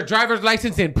 that's your driver's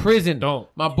license in prison. Don't.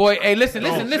 My boy. Hey, listen.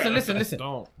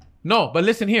 Don't. No, but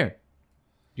listen here.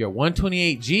 Your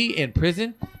 128G in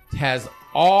prison has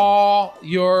all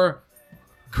your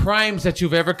crimes that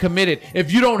you've ever committed.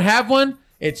 If you don't have one,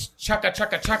 it's chaka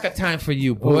time for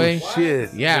you, boy. Oh,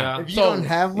 shit. Yeah. If you don't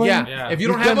have one, Yeah. If you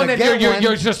don't He's have one, gonna then get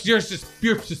you're one. suspicious,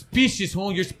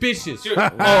 homie. You're suspicious. Wait,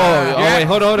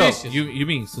 hold up. Suspicious. You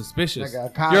mean suspicious? like a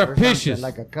cop You're or something, suspicious.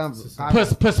 like a cover.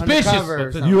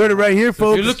 Suspicious. You heard it right here,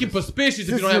 folks. You're looking suspicious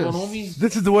if you don't have one, homie.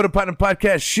 This is the What a Partner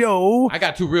podcast show. I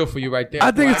got too real for you right there. I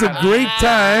think it's a great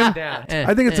time.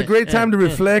 I think it's a great time to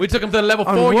reflect. We took him to the level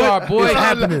on 4 what yard, boy. is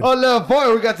happening. Oh, level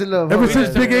 4. We got to level 4. Ever since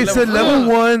Big A said level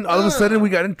level 1, all of a sudden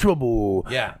we got in trouble.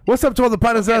 Yeah. What's up to all the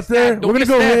partners out there? Don't We're get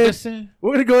gonna go stabbed, ahead. listen.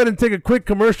 We're gonna go ahead and take a quick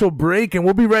commercial break, and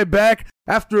we'll be right back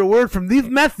after a word from these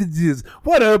messages.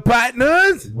 What up,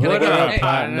 partners? Can I get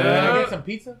can I get some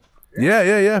pizza?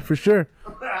 Yeah, for sure.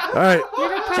 All right.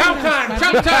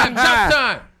 Chop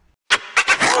time.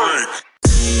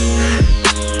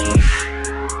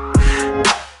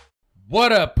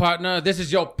 What up, partner? This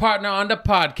is your partner on the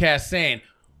podcast saying,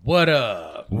 what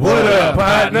up? What up,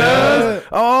 partners?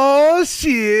 Oh,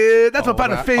 shit. That's my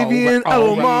partner, Fabian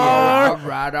Alomar. All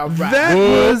right. That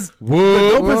was the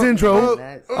dopest intro.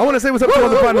 I want to say what's up to all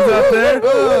the partners out there.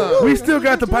 We still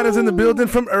got the partners in the building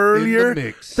from earlier.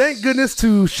 mix. Thank goodness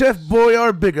to Chef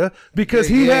Boyar Bigger because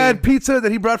he had pizza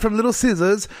that he brought from Little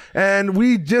Scissors, and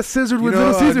we just scissored with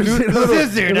Little Scissors.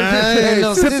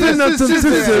 Sipping on some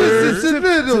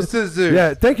scissors.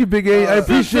 Yeah, thank you, Big A. I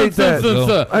appreciate that.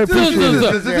 I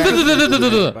appreciate it.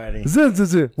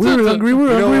 We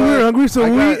were hungry, so I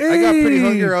got pretty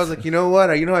hungry. I was like, you know what?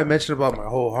 I mentioned about my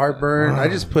whole heartburn. I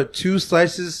just put 2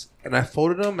 slices and I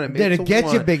folded them and I made Did it it to get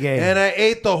one. you, Big A? And I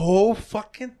ate the whole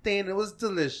fucking thing. It was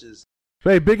delicious.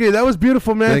 Hey, Big A, that was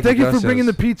beautiful, man. Thank you for bringing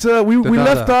the pizza. We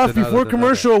left off before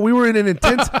commercial. We were in an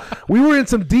intense, we were in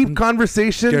some deep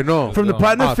conversation from the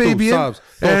partner Fabian,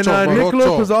 and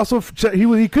Nicola was also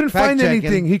he couldn't find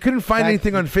anything. He couldn't find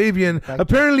anything on Fabian.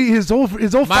 Apparently, his whole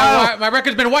file, My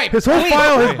record's been wiped. his whole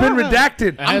file has been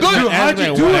redacted. I'm good. How'd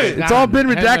you do it? It's all been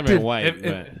redacted.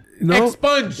 No,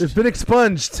 Expunged. it's been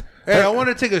expunged. Hey, I want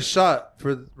to take a shot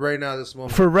for right now. This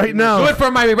moment. For right Do now. it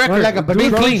for my record. like a Do it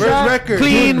big clean. shot? record.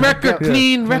 Clean record.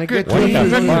 Clean Can I record. get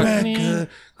Clean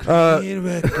clean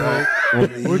record.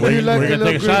 Would you like we're a gonna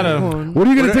take a shot of- one? What are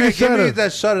you gonna take a Give shot me of?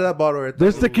 that shot of that bottle right there.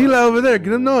 There's tequila over there.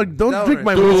 No, don't That drink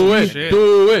one. my Do whiskey. it.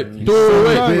 Do it. Do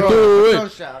it. Do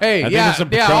it. Hey, think yeah, there's some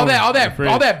yeah, Patron all in the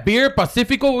fridge. that beer,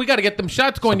 Pacifico. We gotta get them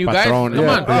shots going, you guys. Patron, Come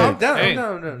yeah. on, Oh, I'm down. Hey. I'm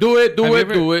down. No. do it, Have do you it,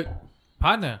 ever- do it.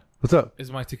 Partner, What's up?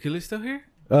 is my tequila still here?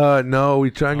 No, we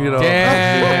trying to get off.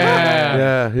 Damn.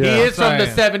 Yeah. He is from the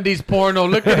Sorry. 70s porno.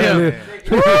 Look at him.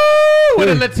 Woo! With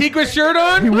a La Tigre shirt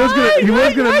on. He was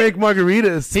gonna Right. make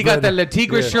margaritas. He got but- the La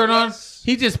Tigre shirt on.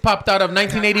 He just popped out of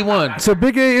 1981. So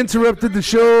Big A interrupted the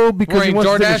show because he Wearing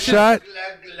wants to take a Jordashes? shot.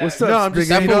 What's up? No, I'm just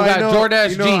Big A? That fool got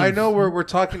Jordache I jeans. know we're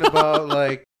talking about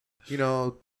like,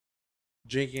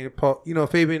 drinking.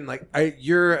 Fabian, like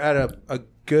you're at a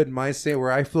good mindset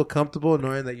where I feel comfortable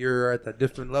knowing that you're at that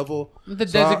different level. The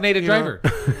So, designated driver.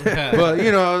 But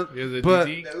Here's a but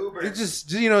DD. it's just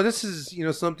this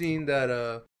is something that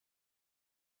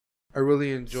I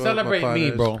really enjoy. with my Celebrate me,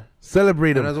 partners. bro.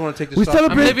 Celebrate And I him. just want to take this. We shot. I'm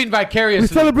celebrate- living vicariously. We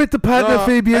celebrate the partner No,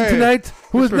 Fabian hey, tonight,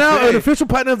 who is for now Faye. an official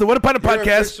partner of the What a Partner You're an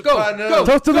podcast. official Go, partner. go,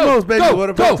 Toast to the most, baby. Go, What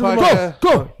a go, Partner go, podcast.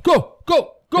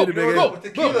 go, Hit it, Big A. go. With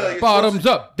tequila, you're Bottoms supposed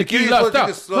up. to Tequila take it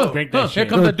stop. slow. Drink that Here shit.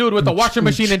 comes the dude with the washing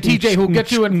machine and TJ who gets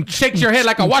you and shakes your head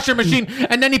like a washing machine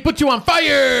and then he puts you on fire.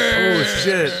 Oh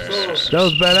shit, that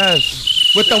was badass.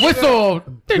 With the whistle.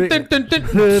 Dun, dun, dun, dun.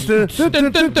 Dun,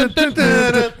 dun, dun, dun, dun, dun,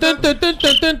 dun, dun,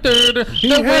 dun, dun, dun.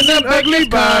 The has an winner ugly is coming.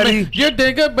 body. Your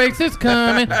digger base is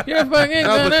coming. You're fucking No,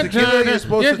 but gonna tequila, turn. you're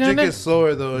supposed You're to drink gonna- it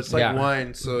slower though. It's like Yeah.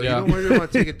 wine, so Yeah. you don't really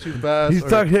want to take it too fast. He's or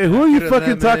talking. Hey, who are you get a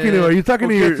fucking talking to? lemon, Are you talking or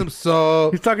to get your? some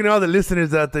salt? He's talking to all the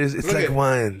listeners out there. It's Look like at-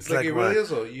 wine. It's like like it really wine. is,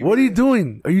 though. What are you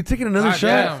doing? Are you taking another God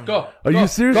shot? damn. Go. Are you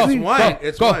seriously? It's wine.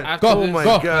 It's Go. wine. Go. Oh my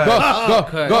Go. God.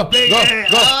 Go.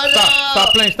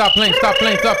 Stop playing.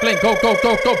 Go.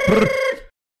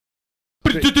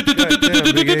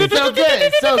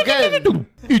 So good.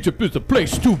 Egypt is a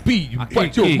place to be. You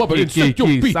bite your mother and suck your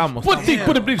feet. One thing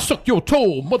put him suck your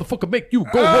toe. Motherfucker make you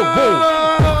go,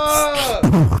 whoa.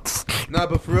 Nah,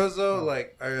 but for real though,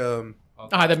 like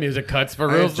The music cuts for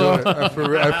I real enjoy it. though. For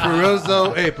real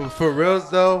though. Hey, but for real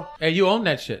though. Hey, you own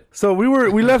that shit. So we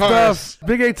left course. off.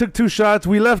 Big A took 2 shots.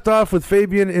 We left off with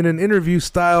Fabian in an interview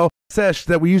style sesh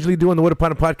that we usually do on the What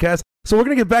Upon a podcast. So we're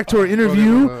gonna get back to our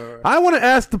interview. right. I want to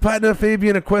ask the partner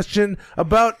Fabian a question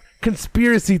about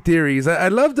conspiracy theories. I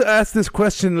love to ask this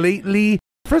question lately.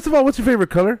 First of all, what's your favorite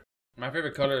color? My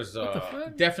favorite color is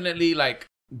definitely like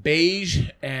beige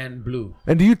and blue.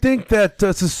 And do you think that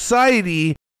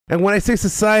society, and when I say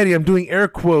society, I'm doing air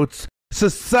quotes,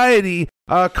 society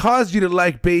caused you to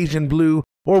like beige and blue?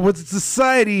 Or was it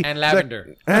society And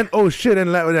lavender. and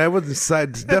lavender. I wasn't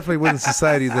society. Definitely wasn't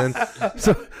society then.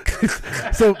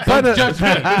 So partner,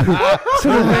 Judgment.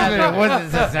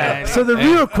 so the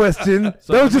real question,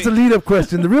 that was just a lead up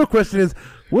question. The real question is,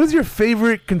 what is your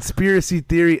favorite conspiracy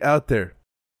theory out there?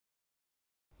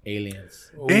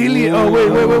 Aliens. Alien. Oh,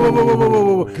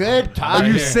 wait. Good talk. Are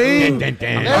you saying?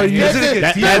 Are you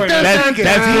That's for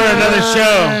another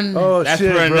show. Oh, That's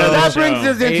shit, for bro. another That show. brings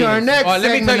us into our next Let me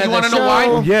tell segment you, of want the to know why?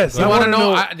 show. Yes, You I want to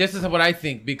wanna know? This is what I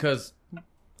think because,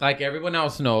 like everyone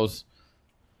else knows,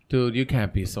 dude, you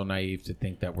can't be so naive to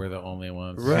think that we're the only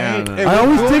ones. Right. Hey, I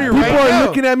always we're think here people right are now.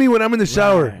 looking at me when I'm in the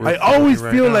shower. I always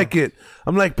right feel now. like it.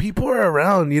 I'm like, people are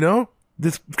around, you know?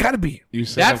 This gotta be. You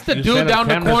set That's up- the you dude set up down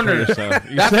the cameras for corner. yourself.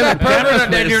 You That's set that up cameras pervert for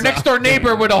and your yourself. next door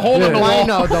neighbor with a hole in the wall.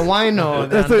 The wino.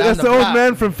 That's the old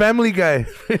man from Family Guy.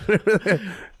 The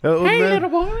old Hey, man. little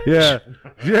boy. Yeah.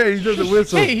 Yeah, he does the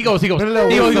whistle. Hey, he goes little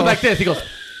whistle. like this. He goes.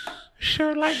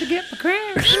 Sure like to get my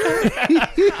crash. He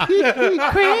goes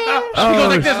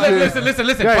like this.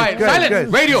 Listen. Guys, Quiet. guys,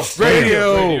 Silence. guys.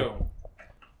 Radio.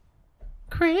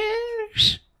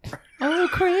 Crash. Oh,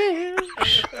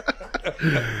 crash.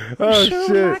 Oh, Sure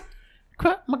shit. like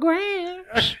cut my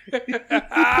grass.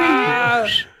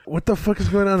 What the fuck is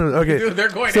going on? Okay. Dude, they're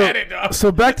going So- at it, dog.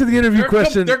 So back to the interview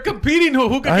question. They're competing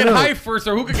who could I get know. high first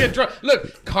or who could get drunk.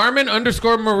 Look,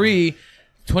 Carmen_Marie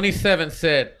 27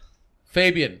 said,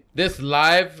 Fabian, this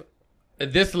live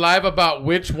about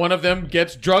which one of them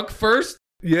gets drunk first.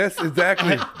 Yes,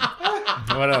 exactly.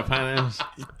 What up, Hannah?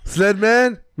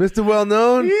 Sledman, Mr. Well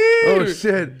Known. Oh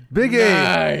shit, Big A.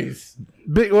 Nice.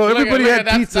 Big. Well, everybody had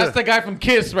that's, pizza. That's the guy from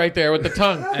Kiss right there with the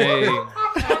tongue. Hey,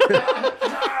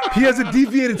 He has a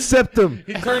deviated septum.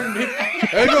 He turned.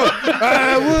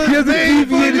 I was He has a made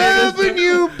for deviated. loving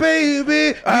you,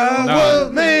 baby. You No.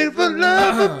 was made for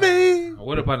loving me. I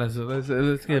would upon us. Let's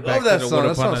get I back love that to the song. wood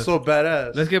That upon sounds us. so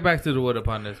badass. Let's get back to the wood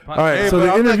upon us. All right, Hey, so but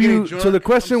the I'm not interview. getting So the drunk.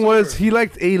 question I'm was, sober. he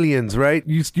liked aliens, right?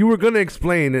 You were gonna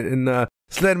explain it, and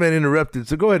Sledman interrupted.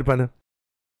 So go ahead, partner.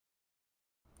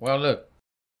 Well, look,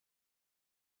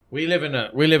 we live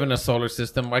in a solar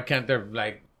system. Why can't there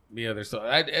like be other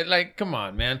solar? Like, come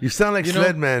on, man. You sound like You know,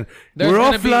 Sledman. there's We're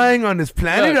all gonna be- flying on this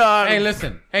planet. Look, hey,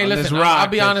 listen. On this I'll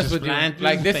rock be that's honest just with you. flying through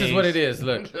Like, this is space. what it is.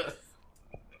 Look,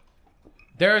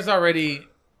 there's already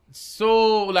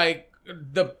so like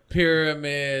the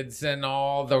pyramids and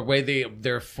all the way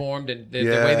they're formed and the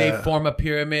way they Yeah. form a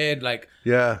pyramid. Like,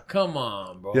 Yeah, come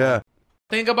on, bro. yeah.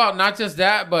 Think about not just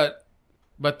that, but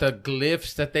the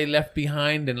glyphs that they left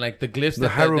behind and like the glyphs, The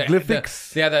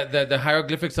hieroglyphics. the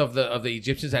hieroglyphics of the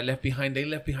Egyptians that left behind. They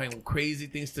left behind crazy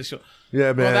things to show.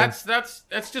 Yeah, Well, man.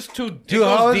 that's just too. It Dude,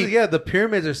 how goes is deep. it? Yeah, the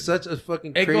pyramids are such a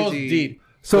fucking It crazy. goes deep.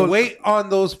 So- the weight on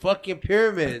those fucking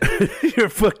pyramids. You're a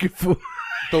fucking fool.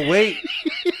 The weight.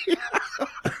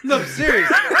 No, I'm serious.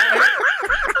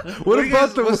 What What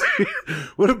about the?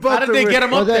 What about How the? did they get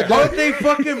them Well, up there? How did they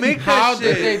fucking make that How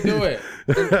shit? did they do it?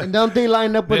 And don't they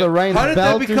line up with Orion's How did that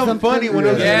belt or become something? funny when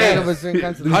it was Yes. Of a certain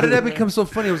constellation? How did that become so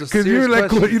funny? It was a Because serious you're like,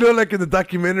 question. you know, like in the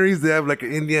documentaries, they have like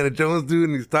an Indiana Jones dude,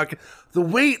 and he's talking. The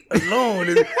weight alone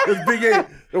is big.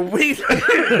 The weight.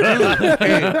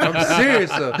 Hey, I'm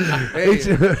serious though. Hey,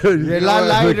 They're a lot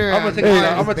lighter. I'm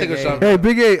gonna take a shot. Hey,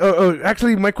 Big A.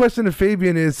 Actually, my question to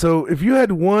Fabian is: so, if you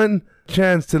had one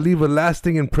chance to leave a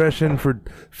lasting impression for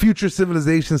future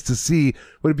civilizations to see,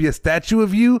 would it be a statue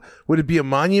of you? Would it be a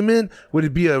monument? Would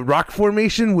it be a rock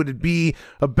formation? Would it be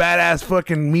a badass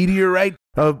fucking meteorite?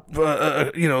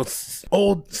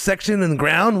 Old section in the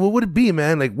ground? What would it be,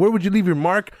 man? Like, where would you leave your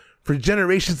mark for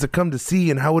generations to come to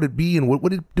see, and how would it be, and what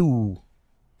would it do?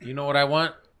 You know what I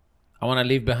want? I want to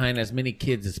leave behind as many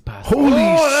kids as possible.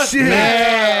 Holy shit!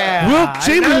 Yeah. Wilt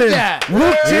Chamberlain.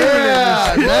 Wilt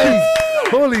Yeah, Chamberlain. nice.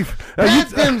 Holy. Plant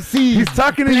them seeds. He's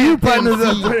talking to you, Plant them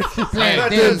partners. Up there. seeds.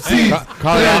 Plant them seeds.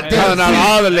 Calling out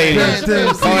all the ladies.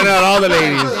 Calling out all the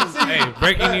ladies. Hey,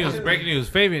 breaking news.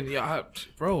 Fabian, yeah,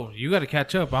 bro, you got to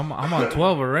catch up. I'm on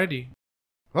 12 already.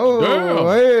 Oh,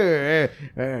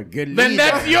 good Then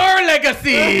that's your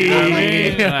legacy. You know what I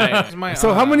mean? Like, it's my,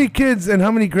 So how many kids and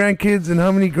how many grandkids and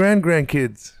how many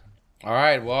grandkids? All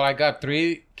right. Well, I got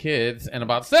 3 kids and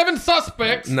about 7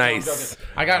 suspects. Nice. No, I'm joking.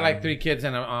 I got like 3 kids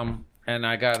and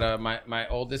I got my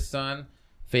oldest son,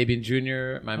 Fabian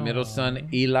Jr., my middle son,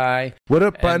 Eli, What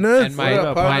up, and, partners? and my, What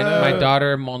up, my, partner? my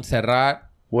daughter, Montserrat.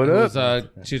 What who's, up?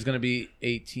 she's going to be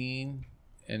 18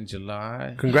 in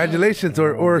July. Congratulations,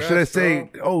 or should I say,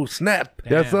 oh snap?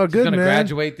 That's all She's good, going to man.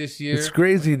 graduate this year. It's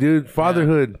crazy, dude.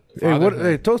 Fatherhood. Hey, what? Fatherhood.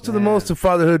 Hey, toast to the most to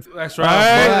fatherhood. That's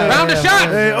right. Round of shots.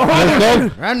 Hey, oh,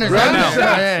 Round of Right shots.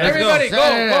 now. Everybody,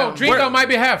 go. Drink We're- on my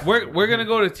behalf. We're gonna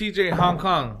go to TJ Hong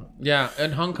Kong. Yeah,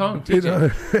 in Hong Kong. you TJ. know,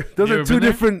 those You are ever two been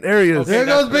there? different areas. There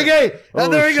goes Big A. Oh,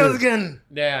 there he goes shit. again.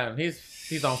 Yeah,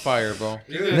 he's on fire, bro.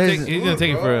 He's gonna take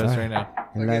it for us right now.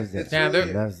 He loves it. Yeah, they're-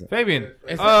 He loves it. Fabian,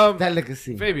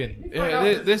 Delicacy. Fabian,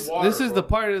 this is the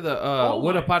part of the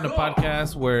What Up on the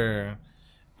podcast where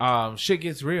shit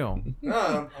gets real.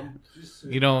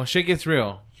 You know, shit gets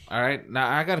real. All right. Now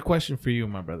I got a question for you,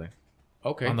 my brother.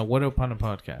 Okay. On the What Up on the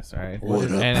podcast, all right?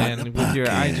 And with your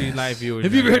IG live viewers.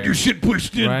 Have you ever had your shit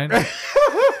pushed in? Right?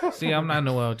 See, I'm not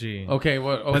no LG. Okay,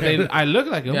 what? But Okay. I look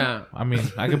like him. Yeah. I mean,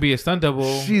 I could be a stunt double.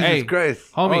 Jesus hey,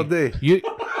 Christ. homie, All day.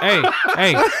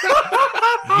 Hey,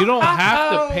 you don't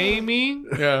have to pay me.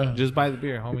 Yeah. Just buy the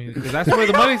beer, homie, because that's where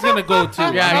the money's gonna go to.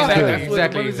 Yeah, That's exactly, where the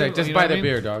exactly. money's gonna- Just you know buy what the I mean?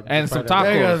 beer, dog. And Just some buy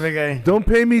the beer. tacos. Big A. Don't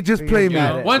pay me, just play me.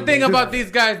 Yeah. One thing about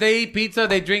these guys, they eat pizza,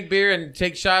 they drink beer, and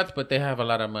take shots, but they have a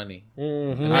lot of money. A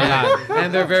lot.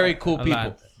 And they're very cool A people.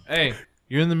 lot. Hey,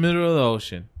 you're in the middle of the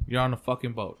ocean. You're on a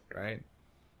fucking boat, right?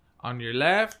 On your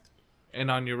left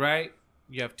and on your right,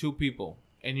 you have 2 people,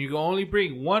 and you can only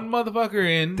bring one motherfucker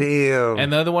in, Damn.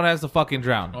 and the other one has to fucking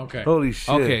drown. Okay. Holy shit.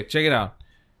 Okay, check it out.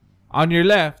 On your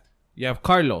left, you have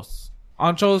Carlos.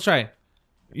 On Cho's right,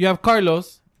 you have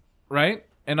Carlos, right?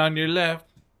 And on your left,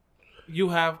 you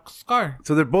have Scar.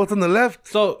 So they're both on the left?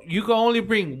 So you can only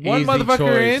bring one Easy motherfucker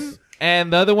choice. in,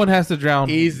 and the other one has to drown.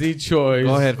 Easy choice.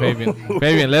 Go ahead, Fabian.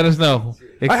 Fabian, let us know.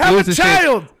 I have a Exclusive shit.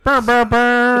 child. Burn, burn,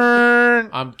 burn.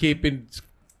 I'm keeping.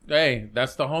 Hey,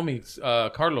 that's the homie,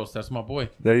 Carlos. That's my boy.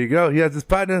 There you go. He has his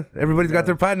partner. Everybody's got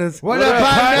their partners. What up,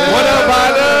 partner? What up,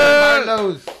 partner?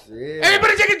 Carlos. Yeah.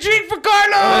 Everybody take a drink for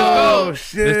Carlos. Oh,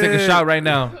 shit. Let's take a shot right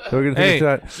now. We're going to take Hey,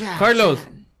 a shot. Carlos.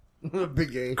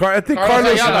 Big A. I think Carlos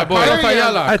Carlos. Ayala, boy. Carlos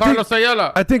Ayala. I think- Carlos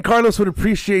Ayala. I think Carlos would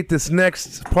appreciate this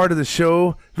next part of the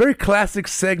show. Very classic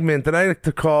segment that I like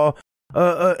to call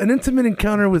an intimate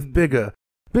encounter with Bigga.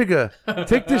 Bigga,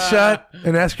 take this shot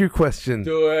and ask your question.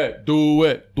 Do it.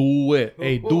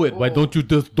 Hey, do it. Why don't you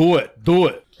just do it?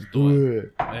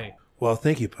 Hey, Well,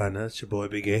 thank you, partner. It's your boy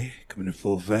Big A coming in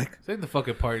full effect. say the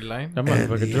fucking party line. That And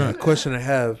motherfucker the drunk. question I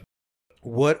have: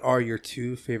 what are your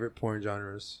 2 favorite porn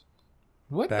genres?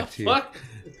 What Back the to you. fuck?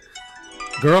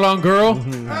 Girl on girl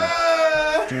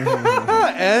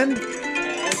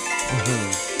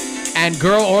and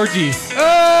girl orgies.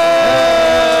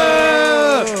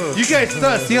 You guys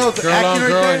thought? See how it's Girl on accurate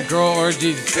girl there? and girl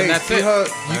orgies. Hey, And that's see it. how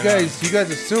you guys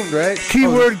assumed, right?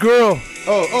 Keyword girl.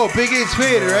 Oh, Big A's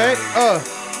faded, right?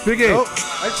 Big A. Nope.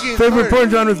 I just getting Favorite started. porn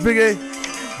genres, Big A.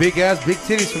 Big ass, big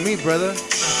titties for me, brother.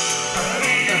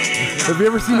 Have you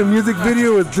ever seen a music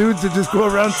video with dudes that just go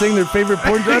around saying their favorite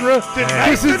porn genre?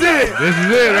 This is it. This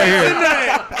is it right here.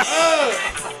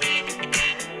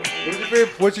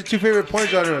 What's your 2 favorite porn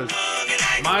genres?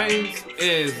 Mine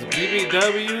is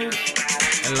BBWs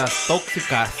and Las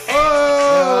Tóxicas.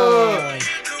 Oh!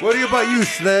 What about you,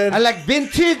 Sled? I like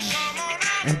vintage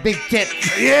and big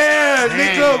tits. Yeah,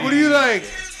 Nico, what do you like?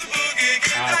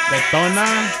 Tetona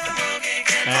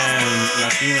and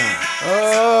Latina.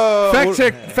 Oh,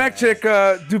 Fact check.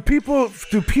 Do people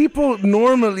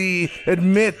normally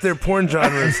admit their porn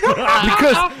genres?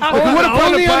 Because what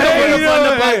upon the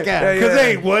podcast. Because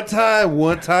hey,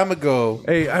 one time ago,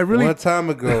 Hey, I really. one time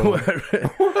ago,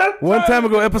 One time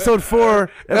ago, episode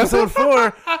 4,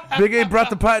 Big A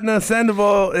brought the partner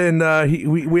Sandoval, and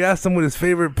we asked him what his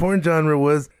favorite porn genre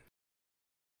was.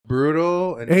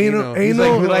 brutal and Anal- He's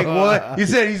anal- like, you like one? He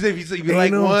said, if you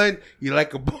like Anal. one, you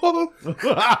like a both.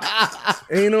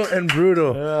 Anal and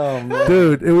brutal. Oh, man.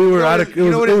 Dude, we were out of. It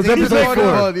was episode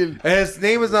 4. And his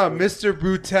name is not Mr.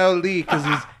 Brutal Lee because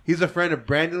he's a friend of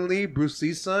Brandon Lee, Bruce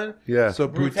Lee's son. Yeah. So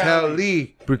Brutal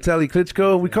Lee. Brutali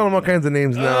Klitschko. We call him all kinds of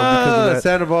names now because of that.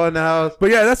 Sandoval in the house. But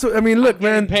yeah, that's what I mean. Look, I'm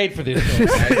man. getting paid for this show,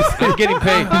 guys. I'm getting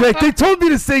paid. They told me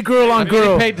to say girl on I'm getting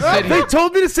girl. paid to sit They here.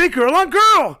 told me to say girl on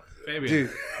girl. Fabian.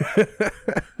 Dude.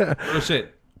 Oh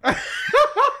shit.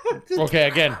 Okay,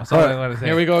 again. That's all I gotta say.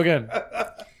 Here we go again.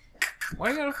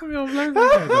 Why you gotta put me on blast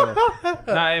like that,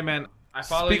 though? Nah, hey man. I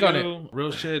follow Speak you. on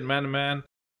Real shit, man to man.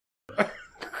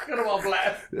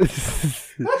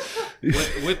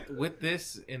 With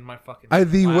this in my fucking. I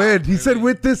thee Wow, wed. He said really?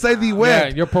 with this I thee Yeah,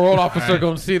 wed. your parole officer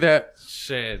gonna see that.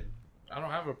 Shit. I don't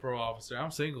have a pro officer.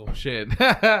 I'm single. Shit.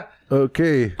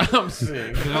 Okay. I'm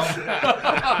sick. You know?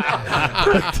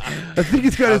 I think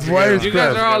he's got his wires You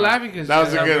guys crossed. are all laughing because That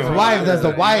was a good one. Wife, that's the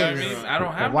You know what I wives. mean? I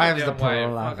don't have The wives no the damn wife.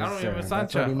 parole Fuck, I don't officer. even That's what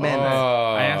he Sancha. meant.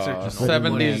 I answered to no 70s,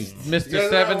 one. Mr. You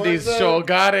guys know 70s one show.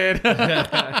 Got it. You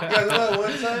guys know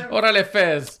one time? Órale,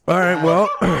 Fez. All right. Well,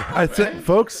 I think,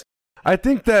 folks, I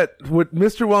think that what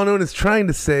Mr. Well-Known is trying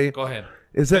to say Go ahead.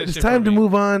 is that Finish it's it for time to me.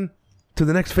 move on to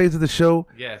the next phase of the show.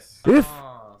 Yes. If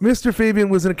Oh. Mr. Fabian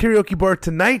was in a karaoke bar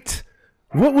tonight,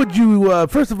 what would you,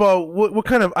 first of all, what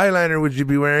kind of eyeliner would you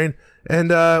be wearing? And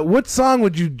what song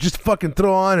would you just fucking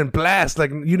throw on and blast like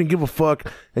you didn't give a fuck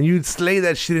and you'd slay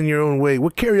that shit in your own way?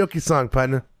 What karaoke song,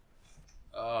 partner?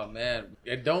 Oh, man.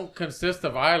 It don't consist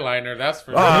of eyeliner, that's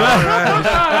for Shot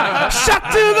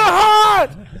to the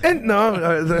heart! And no,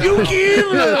 you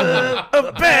give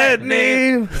a bad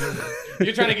name.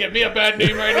 You're trying to get me a bad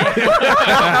name right now.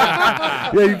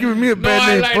 Yeah, you're giving me a No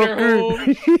bad name,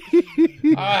 eyeliner,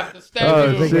 fucker. I have to Oh, stab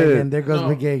There's you. Big shit. A again. There goes No.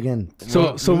 Big A again.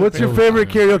 So what's your favorite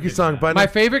karaoke song, partner? My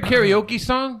favorite karaoke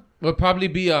song would probably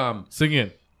be Sing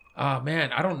it.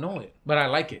 man, I don't know it, but I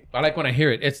like it. I like when I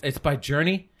hear it. It's by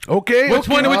Journey. Okay. Which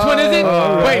one is it?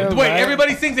 right, wait, right.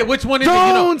 everybody sings it. Which one is it?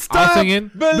 Don't I'll stop sing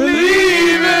it.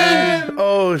 believing.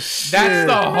 Oh shit. That's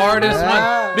the hardest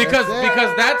Yeah, one because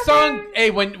that's it. that song.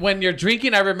 Hey, when you're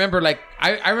drinking, I remember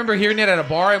I remember hearing it at a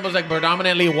bar. It was like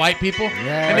predominantly white people,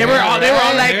 and they were all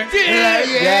like,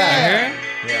 Yeah.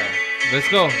 Let's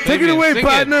go. Take it Fabian, away, sing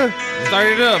partner. Start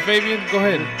it up, Fabian. Go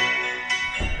ahead.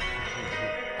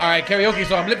 All right, karaoke.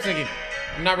 So I'm lip syncing.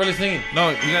 I'm not really singing. No,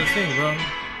 you gotta sing, bro.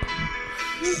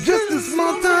 Just a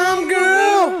small time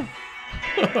girl.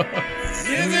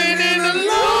 Living in a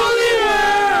lonely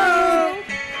world.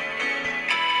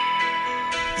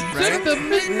 Just the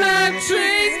midnight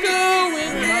train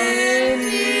going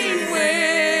anywhere.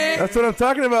 That's what I'm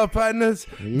talking about, partners.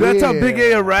 That's how Big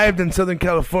A arrived in Southern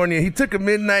California. He took a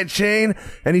midnight chain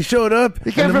and he showed up.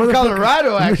 He came and the from motherfucker-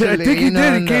 Colorado, actually. I think he you know,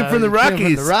 did. He and, came from the he came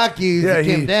Rockies. the Rockies. Yeah,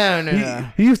 he came down.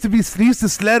 And, he used to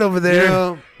sled over there, You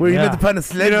know, where he yeah. met the partner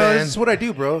sled You know, man. this is what I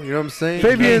do, bro. You know what I'm saying?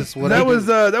 Fabian, That's what I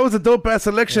that do. was a dope ass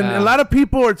selection. Yeah. A lot of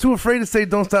people are too afraid to say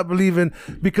 "Don't Stop Believing"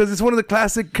 because it's one of the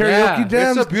classic karaoke Yeah.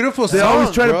 jams. It's a beautiful They song, always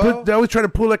try bro. to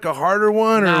pull like a harder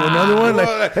one or another one.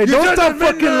 Well, Like, hey, you don't said stop the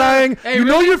fucking midnight. lying. Hey, you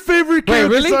know really? your favorite Wait, karaoke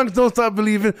really? songs. Don't Stop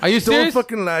Believing. Are you serious? Don't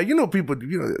fucking lie. You know people.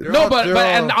 You know. No, but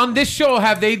and on this show,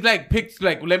 have they like picked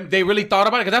like they really thought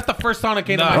about it? Because that's the first song that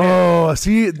came to my head. Oh,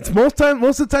 see, it's most of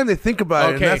the time they think about it.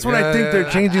 And Okay. that's when I think they're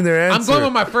changing their answer. I'm going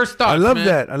with my first thoughts. I love man.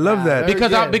 that. I love that.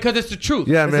 Because it's the truth.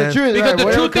 Yeah, It's man. the truth. Because right? the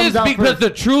Whatever truth is comes out because first. the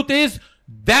truth is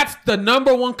that's the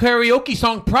number one karaoke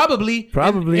song probably.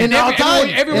 Probably. in all time.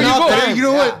 everywhere In you all go. time. You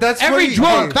know what? That's Every funny.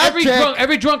 drunk, Fact check.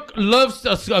 every drunk loves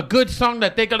a good song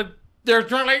that they're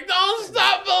drunk like don't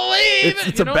stop believing.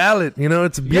 It's a ballad. You know,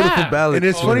 it's a beautiful Yeah. ballad. And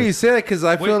it's funny you say that because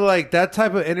I feel like that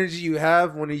type of energy you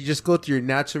have when you just go through your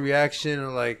natural reaction or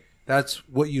like that's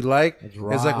what you like. It's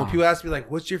like when people ask me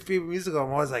like, "What's your favorite musical?"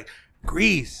 I'm always like,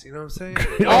 "Grease." You know what I'm saying?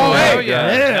 Oh, Hell hey.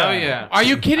 yeah. Yeah. Hell yeah. Are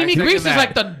you kidding me? second Grease is that.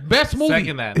 like the best movie.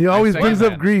 Second that. He always I second brings up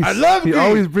that. Grease. I love He Grease.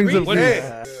 always brings up What Grease.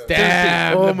 is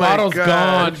Damn, Oh the my bottle's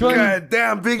God. gone. God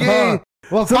damn, Big A.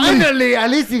 Well, Somebody- finally, at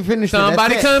least he finished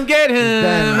Somebody it. That's it. come get him.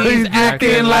 Done. He's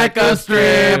acting like a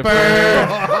stripper.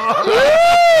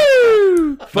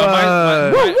 But Fuck.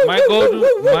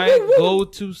 my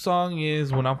go-to song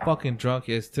is when I'm fucking drunk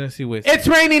is Tennessee Whiskey. It's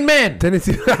raining men.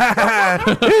 Tennessee. Me too.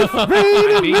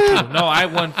 No, I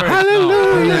won first.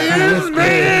 No. It's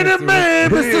raining man,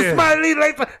 Mr. Smiley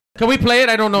like. Can we play it?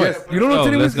 I don't know it. You don't know Oh,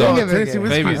 Tennessee let's Whiskey? go. Oh, Tennessee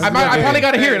Whiskey. Baby. I probably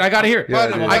gotta hear it. I gotta hear it. Yeah,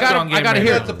 yeah. I gotta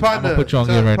hear That's a it. partner. I'm gonna put you on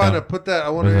game right now. Put that. I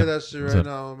want to hear that shit right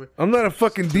now, homie. I'm not a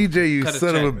fucking DJ, you Cut a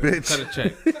son check. of a bitch. Cut a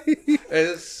check.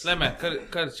 It's, Let me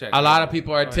cut a check. A lot of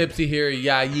people are tipsy here.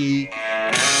 Yeah, ye.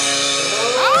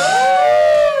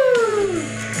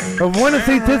 I want to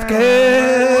say this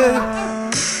kid.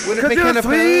 Cause you're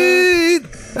sweet.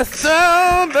 The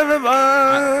sound of everyone.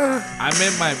 I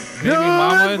met my baby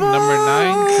mama number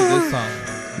 9 to this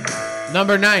song.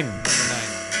 Number 9. 9.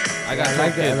 I got I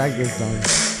like it. I like this song.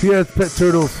 He has pet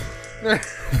turtles.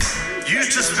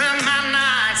 Used to spend my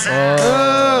nights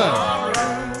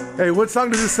Hey, what song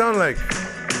does this sound like?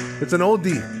 It's an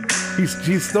oldie.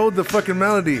 He stole the fucking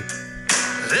melody.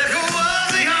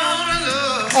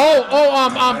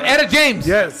 Etta James.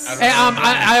 Yes.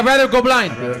 I'd rather go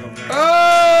blind.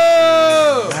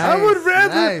 oh!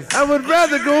 Nice. I would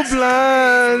rather go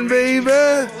blind, baby.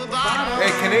 Hey,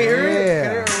 can they hear it?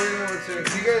 Yeah.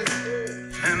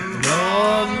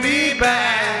 Me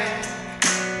back.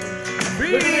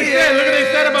 Look what they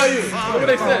said about you. Look what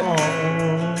they said.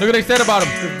 Look what they said about him.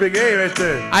 It's Big A right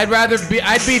there.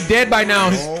 I'd be dead by now.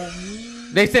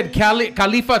 They said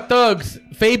Khalifa Thugs,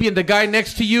 Fabian, the guy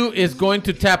next to you, is going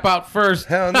to tap out first.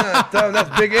 Hell no. That's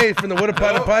Big A from the What a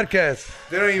Partner podcast.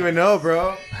 They don't even know,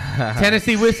 bro.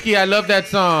 Tennessee Whiskey, I love that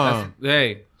song.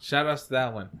 Hey, shout outs to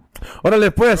that one.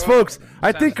 Órale, pues, folks.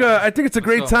 I think it's a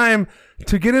great go. time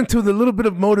to get into the little bit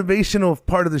of motivational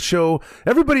part of the show.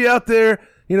 Everybody out there,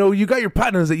 you know, you got your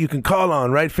partners that you can call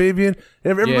on, right, Fabian?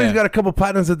 Everybody's Yeah. got a couple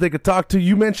partners that they could talk to.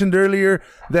 You mentioned earlier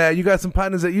that you got some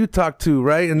partners that you talk to,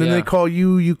 right? And then Yeah. they call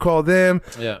you, you call them.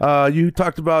 Yeah. You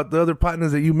talked about the other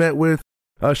partners that you met with.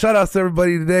 Shout outs to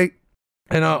everybody today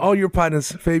and all your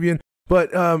partners, Fabian.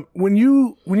 But when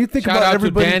you think Shout about out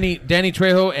everybody, to Danny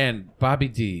Trejo and Bobby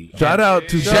D. shout out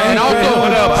to And Danny also, Trejo.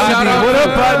 what up, Bobby? shout What out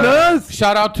up, to- partners?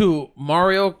 Shout out to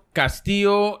Mario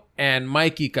Castillo and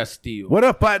Mikey Castillo. What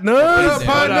up, partners?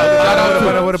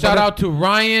 Shout out to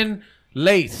Ryan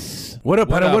Lace. What up,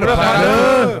 partner? What up, Shout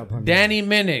partner? out to Danny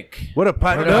Minnick. What up,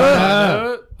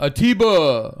 partner?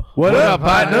 Atiba. What up,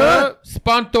 partner?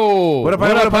 Spanto. What up,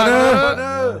 partner? What up,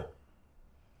 partner?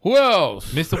 Who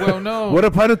else? Mr. Well Known. What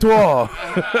up, partner to all?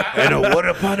 And a what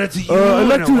a partner to you. I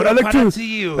like and a what a partner to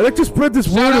you. I like to spread this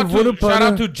word of what up, Shout partner.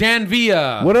 out to Jan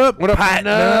Villa. What up, partner?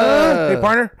 partner? Hey,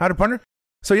 partner. Howdy, partner.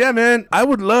 So yeah, man, I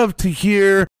would love to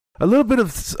hear a little bit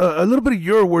of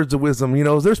your words of wisdom. You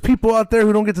know, there's people out there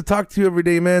who don't get to talk to you every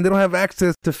day, man. They don't have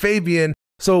access to Fabian.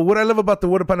 So what I love about the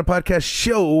What Up on the Podcast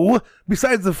show,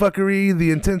 besides the fuckery,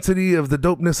 the intensity of the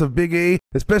dopeness of Big A,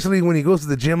 especially when he goes to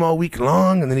the gym all week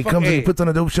long and then he comes and he puts on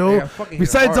a dope show. Yeah, fucking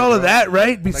Besides hard, all of bro. that,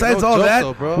 right? Besides no all joke that,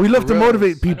 though, bro. we love For to real.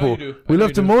 motivate people. you do. We I know love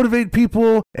you to do. motivate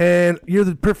people, and you're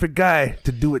the perfect guy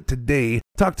to do it today.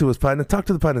 Talk to us, partner. Talk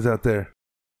to the partners out there.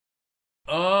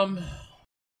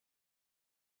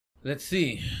 Let's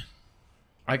see.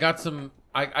 I got some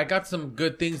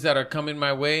good things that are coming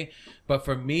my way, but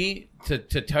for me to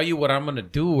tell you what I'm gonna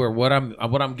do or what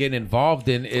I'm getting involved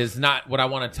in is not what I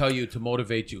want to tell you to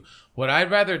motivate you. What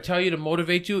I'd rather tell you to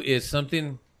motivate you is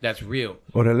something that's real.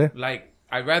 Orale. Like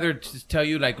I'd rather just tell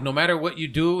you, like, no matter what you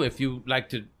do, if you like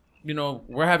to, you know,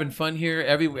 we're having fun here.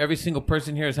 Every single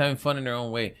person here is having fun in their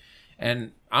own way,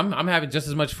 and I'm having just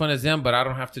as much fun as them, but I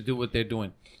don't have to do what they're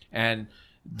doing. And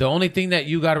the only thing that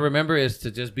you got to remember is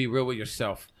to just be real with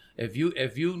yourself. If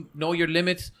you know your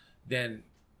limits, then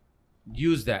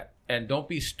use that. And don't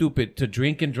be stupid to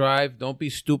drink and drive. Don't be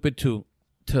stupid to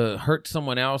hurt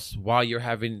someone else while you're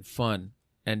having fun.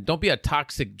 And don't be a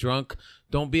toxic drunk.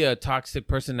 Don't be a toxic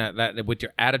person that with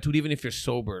your attitude, even if you're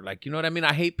sober. Like, you know what I mean?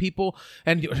 I hate people,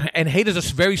 and hate is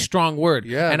a very strong word.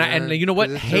 Yeah, and you know what?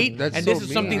 Hate, that's and so this is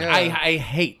mean, something yeah. I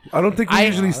hate. I don't think we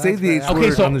usually say the H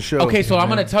word on the show. Okay, so I'm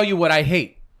gonna tell you what I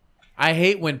hate. I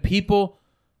hate when people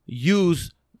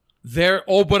use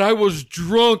but I was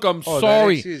drunk. I'm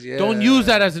sorry. excuse, yeah. Don't use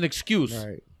that as an excuse.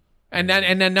 Right. And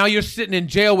then now you're sitting in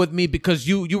jail with me because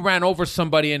you ran over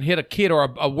somebody and hit a kid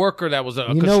or a worker that was a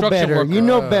You know construction better. worker. You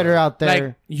know better out there.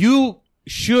 Like, you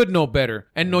should know better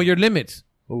and know your limits.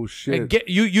 Oh shit! And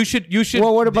you should.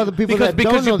 Well, what about the people that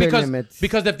don't know their limits?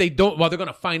 Because if they don't, well, they're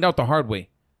gonna find out the hard way.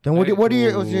 Then what's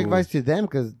your advice to them?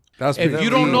 Because If you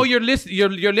don't know your limits,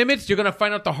 you're gonna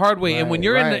find out the hard way. And when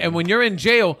you're when you're in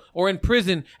jail or in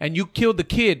prison and you killed the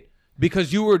kid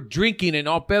because you were drinking and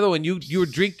all pedo and you were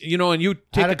drinking, and you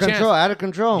take out a of control, chance. out of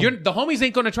control. The homies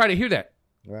ain't gonna try to hear that.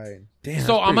 Right. Damn,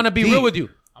 So I'm gonna be real with you.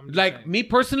 Like saying. me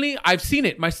personally, I've seen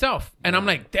it myself, and I'm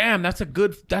like, damn, that's a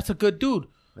good dude.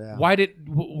 Yeah. Why did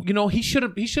he should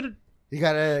have You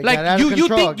gotta like got out you of you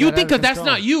control, think you got out think of because that's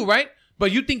control. not you, right?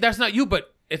 But you think that's not you,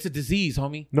 but it's a disease,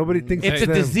 homie. Nobody thinks It's a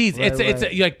them. disease. Right, It's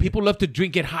right. like people love to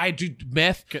drink high, drink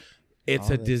meth. It's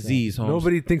a disease, homie.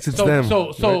 Nobody thinks it's So them.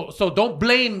 so don't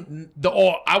blame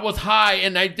I was high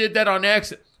and I did that on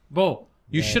accident, bro.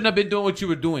 You shouldn't have been doing what you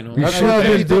were doing, homie. You should have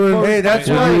been doing. Hey, that's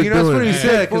what why. you were You know, that's what doing. he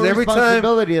said. Because Full every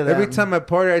responsibility of every them. time I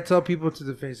party, I tell people to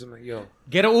the face, I'm like, yo,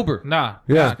 Get an Uber. Nah.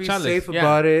 Yeah. be Chale. safe Yeah.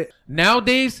 about it.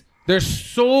 Nowadays, there's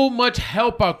so much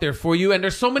help out there for you, and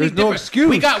there's so many There's no different. excuse.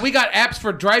 We got apps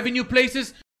for driving you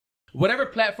places. Whatever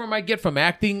platform I get from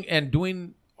acting and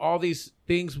doing all these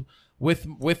things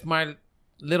with my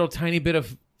little tiny bit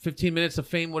of 15 minutes of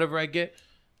fame, whatever I get,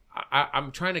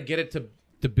 I'm trying to get it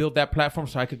to build that platform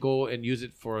so I could go and use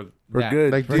it for that.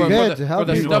 good. Like, For good, to the, help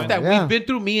for the people. stuff that Yeah. we've been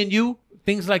through, me and you,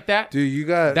 things like that. Dude, you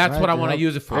got. That's what I to want to help.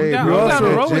 use it for. Hey, I'm bro, down to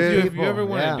also, roll with you if you people, ever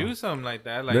want to yeah. do something like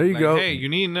that. Like, There you go. Hey, you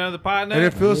need another partner? And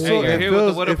it feels Hey, so. you're It here with the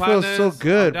feels. What It Up feels so Partners.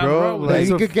 good, I'm down the bro. road with Like, it.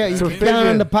 you could so count on the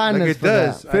Fabian, partners like it for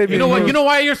does. that. Fabian, You know what? You know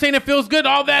why you're saying it feels good?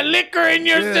 All that liquor in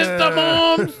your system,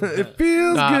 Holmes. It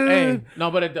feels good. Hey,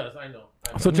 no, but it does. I know.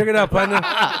 So check it out, partner.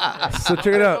 So check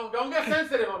it out. Don't get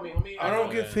sensitive on me. I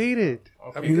don't get faded.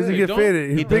 He doesn't You get don't? faded.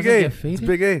 He's He big doesn't A. get faded? It's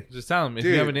big A. Just tell him if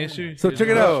Dude. you have an issue. So check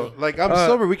it out. Like I'm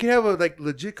sober. We can have a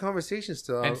legit conversation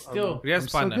still. And still, Yes, I'm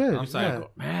so partner. good. I'm sorry. Yeah.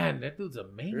 man, that dude's a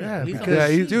maniac. Yeah, He's because Yeah, a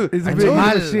he's, dude, he's a I big told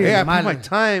you. machine. Hey, I Man. put my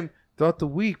time throughout the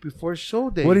week before show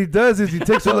day. What he does is he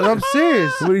takes a I'm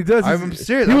serious. What he does is I'm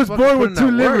serious. he I'm was fucking born with putting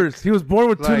two that work. livers. He was born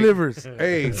with two Like, livers.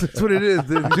 Hey, That's what it is,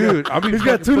 dude, I'll be He's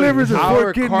got fucking two putting livers and power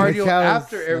four kidneys. cardio Cows,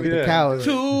 after with everything. the cows.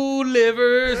 2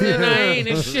 livers and I ain't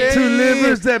a shit. Two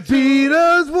livers that beat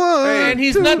us one. And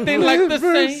he's two nothing like the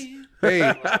livers. same. Hey,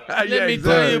 Let me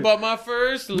tell you about my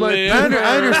first liver.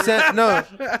 I understand. No,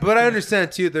 but I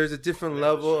understand too. There's a different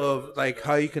level of like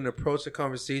how you can approach a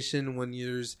conversation when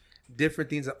there's different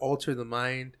things that alter the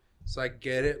mind. So I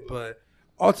get it, but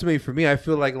ultimately for me, I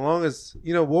feel like as long as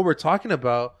what we're talking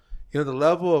about, the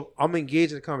level of I'm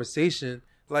engaged in the conversation,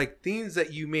 like things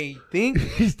that you may think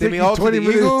He's they may taking alter 20 the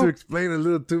minutes to ego. explain a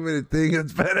little 2-minute thing.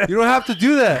 It's badass. You don't have to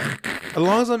do that. As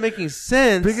long as I'm making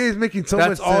sense. Big A is making so much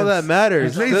That's sense. all that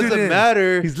matters. He's It lasered doesn't in.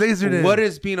 matter. He's lasered in. What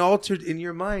is being altered in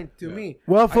your mind to me.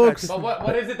 Well, folks, But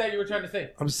what is it that you were trying to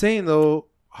say? I'm saying though,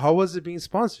 how was it being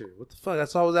sponsored? What the fuck?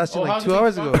 That's all I was asking how's like 2 it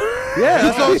hours being ago. Yeah,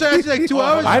 that's what I was trying to ask you like 2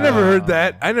 hours I ago. never heard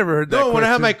that. I never heard that. No, when I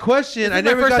had my question. question, I This is my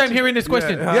never first got time to, hearing this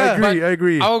question. I Yeah. agree. I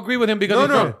agree. I'll agree with him because No, he's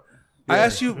no. drunk. I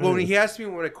asked you when he asked me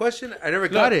when I question, I never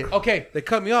got it. Okay. They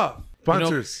cut me off.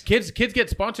 Sponsors. Kids get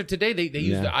sponsored today. They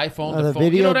use the iPhone, The the phone. You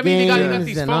video know what I mean? They got games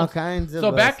these and phones. all kinds of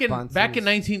So back in sponsors.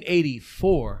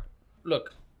 1984,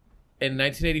 look, in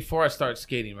 1984 I started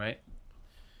skating, right?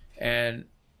 And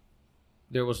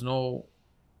there was no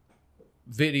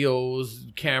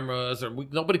videos, cameras, or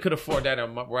nobody could afford that.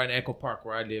 We're in Echo Park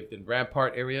where I lived in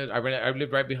Rampart area. I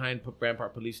lived right behind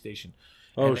Rampart Police Station.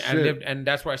 Oh, and, shit. and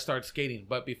that's where I started skating.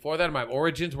 But before that, my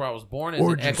origins, where I was born, is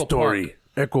Origin in Echo story. Park.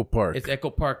 Echo Park. It's Echo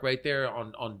Park right there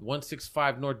on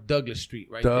 165 North Douglas Street,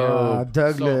 right Dope.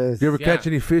 Douglas. You ever Yeah. catch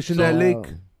any fish in that lake?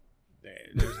 there.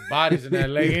 There's bodies in that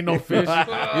lake. Ain't no fish.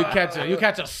 You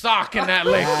catch a sock in that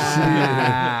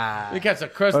lake. You catch a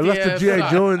crusty I lost a ass G.I.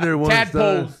 sock. Joe in there once.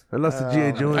 Tadpoles. I lost a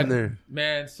G.I. Joe in there.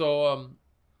 Man, so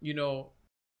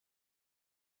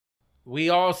we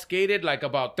all skated like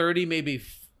about 30, maybe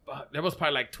there was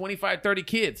probably like 25, 30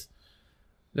 kids.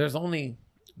 There's only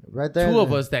Right there. two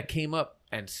of us that came up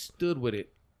and stood with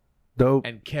it Dope.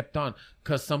 and kept on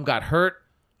because some got hurt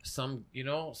some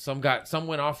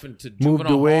went off into Moved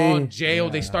juvenile away. hall, jail.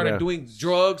 They started Yeah. doing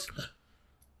drugs.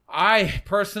 I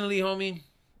personally, homie,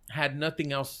 had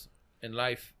nothing else in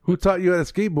life Who taught you how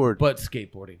to skateboard? but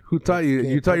skateboarding. Who taught you?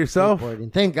 You taught yourself?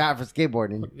 Skateboarding. Thank God for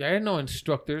skateboarding. There ain't no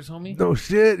instructors, homie. No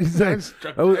shit. He's like,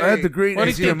 I had the great. What do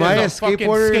you think? Maya There's a fucking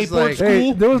skateboarders, skateboard like- school?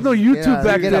 Hey, there was no YouTube Yeah,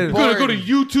 back get a then. board. Go to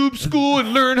YouTube school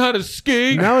and learn how to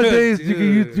skate. Nowadays,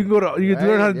 you can go to you can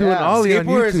learn how to do an Yeah. ollie on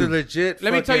Skateboarders are YouTube. legit.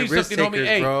 Let me tell you fucking risk something, homie. takers,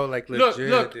 Hey, bro. Like look,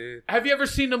 legit, dude. have you ever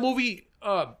seen the movie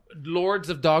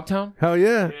Lords of Dogtown? Hell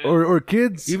yeah, or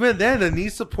kids. Even then, the knee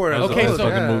support. That was Okay, the best so-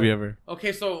 fucking movie ever.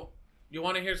 Okay, so you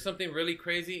want to hear something really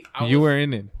crazy? You were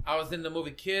in it. I was in the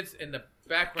movie Kids in the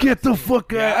background. Get the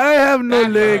fuck out! I have no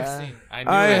Background legs. scene.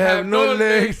 I have no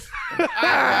legs.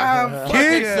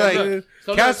 Kids Yeah, like dude.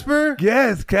 So look- Casper.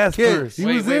 Yes, Casper. Kids. He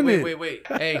was in it. Wait.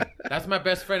 Hey, that's my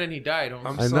best friend and he died. homie.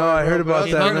 I'm I know, sorry, I bro, heard but about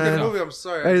was that, a character in man. the movie. I'm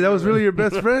sorry. Hey, that was really your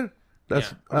best friend?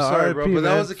 That's Yeah. I'm sorry, bro, RIP, but that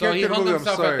man. was a So character he in the hung movie. I'm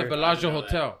himself sorry. at the Bellagio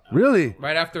Hotel Really,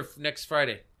 right after next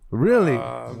Friday. really.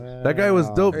 that guy was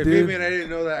dope, Hey, dude. Fabian, I didn't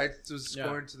know that. I was Yeah.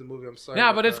 going to the movie. I'm sorry. Yeah,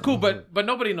 about but it's that. cool. But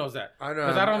nobody knows that. I know,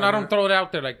 Because I I don't know. throw it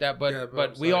out there like that. But Yeah, but but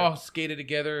I'm we sorry. all skated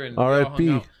together and we all R.I.P..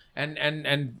 hung out.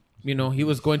 And you know he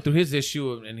was going through his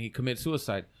issue and he committed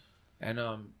suicide. And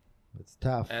It's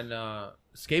tough.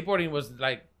 skateboarding was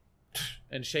like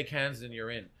and shake hands and you're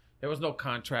in. There was no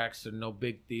contracts and no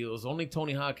big deals. Only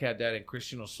Tony Hawk had that and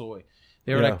Christian Osoy.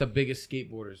 They were Yeah. like the biggest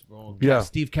skateboarders, bro. Yeah.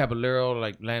 Steve Caballero,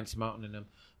 like Lance Mountain and them.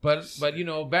 But you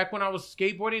know, back when I was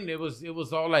skateboarding, it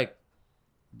was all like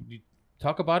you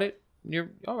talk about it, you're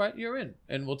all right, you're in.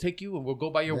 And we'll take you and we'll go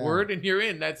by your Yeah. word and you're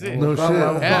in. That's it. No shit.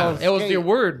 Yeah, it was Skate. your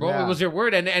word, bro. Yeah. It was your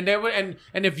word. And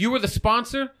if you were the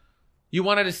sponsor, you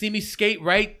wanted to see me skate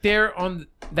right there on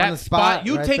that the spot. spot,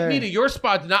 You right take there. me to your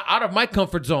spot, not out of my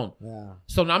comfort zone. Yeah.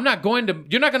 So I'm not going to.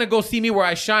 You're not going to go see me where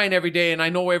I shine every day, and I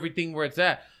know everything where it's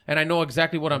at, and I know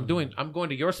exactly what I'm doing. I'm going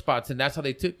to your spots, and that's how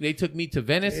they took me to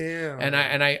Venice, Damn. and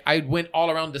I went all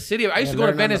around the city. I used to Yeah,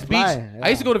 go to learn on Venice the Beach. fly, I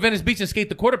used to go to Venice Beach and skate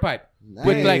the quarter pipe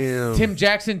with like Damn. Tim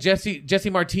Jackson, Jesse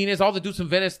Martinez, all the dudes from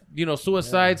Venice,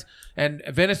 Suicides and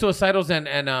Venice Suicidals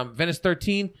and Venice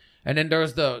 13, and then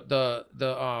there's the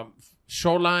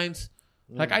Shorelines.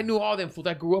 Like I knew all them fools.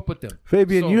 I grew up with them.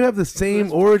 Fabian, So- you have the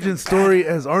same origin story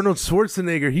as Arnold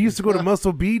Schwarzenegger. He used to go to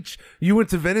Muscle Beach. You went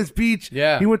to Venice Beach.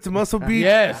 Yeah. He went to Muscle Beach.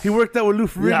 Yes. He worked out with Lou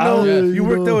Ferrigno. Yeah, You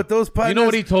worked out with those partners. You know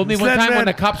what he told me one time when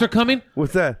the cops are coming?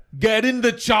 What's that? Get in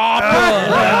the chopper.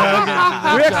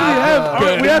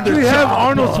 We actually have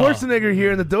Arnold Schwarzenegger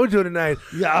here in the dojo tonight.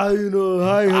 Yeah, hi,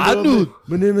 hello.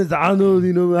 My name is Arnold.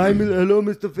 Hi, hello,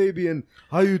 Mr. Fabian.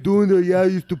 How you doing there? Yeah, I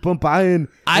used to pump iron.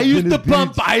 I used to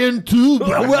pump iron too,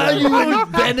 bro. Where are you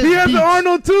in Venice He has Beach? the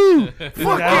Arnold too.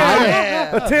 Fuck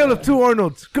yeah. A tale of two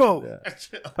Arnolds. Go.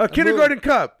 A kindergarten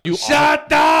cup.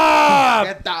 Shut up!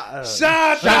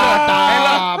 Shut Shut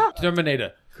up!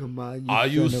 Terminator. Come on, Are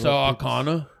you son of a Sarah bitch.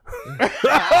 Connor?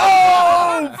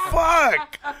 Oh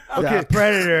fuck. Yeah,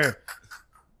 Predator.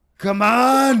 Come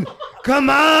on,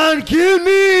 kill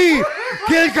me.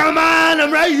 Come on,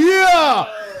 I'm right here.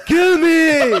 Kill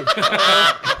me.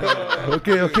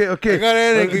 Okay. got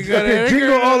it, you got it.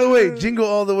 Jingle all the way. Jingle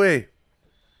all the way.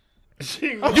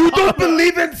 You don't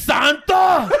believe in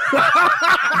Santa?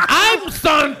 I'm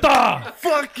Santa!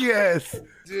 Fuck yes.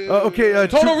 Okay.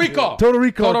 Total Recall. Total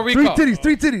Recall. Total Recall.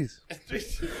 Three titties.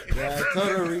 Yeah,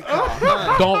 Total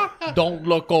Recall. Don't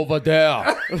look over there.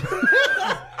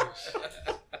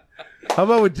 How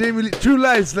about with Jamie Lee? True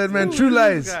Lies, Sledman. True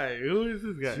Lies. Who is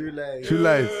this guy? True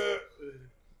Lies.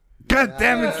 God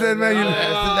damn it,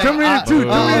 Sledman. Terminator 2.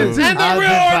 Terminator 2. And the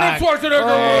real Arnold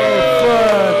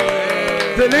Schwarzenegger.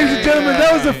 Ladies and gentlemen,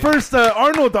 that was the first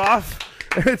Arnold off.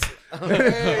 It's,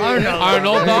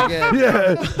 Arnold off.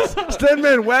 yeah.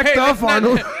 Sledman whacked off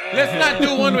Arnold. Let's not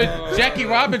do one with Jackie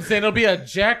Robinson. It'll be a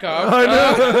jack off. I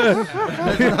know.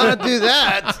 Not do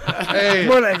that. Hey,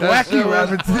 More like that Wacky shit was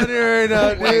Robinson. funny right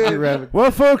now, dude.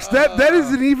 Well, folks, that is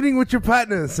an evening with your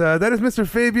partners. That is Mr.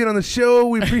 Fabian on the show.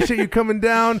 We appreciate you coming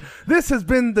down. This has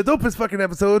been the dopest fucking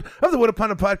episode of the What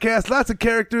Upon a Podcast. Lots of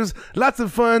characters, lots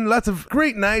of fun, lots of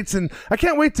great nights, and I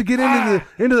can't wait to get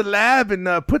into the lab and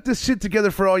put this shit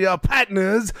together for all y'all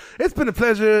partners. It's been a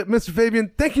pleasure, Mr.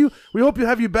 Fabian. Thank you. We hope to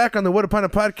have you back on the What Upon a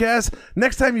Podcast.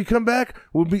 Next time you come back,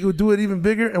 we'll do it even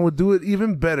bigger and we'll do it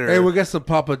even better. Hey, we'll get some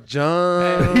Papa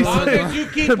John. As long as you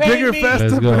keep paying bigger, me, faster,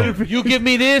 Let's go. better. you give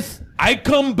me this, I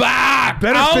come back.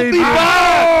 Better I'll Fabian. be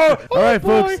back. All right,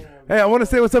 folks. Hey, I want to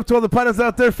say what's up to all the partners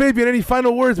out there. Fabian, any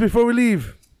final words before we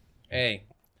leave? Hey,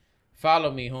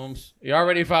 follow me, Holmes. You're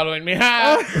already following me.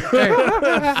 Hey.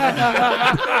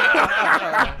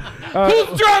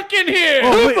 Who's drunk in here?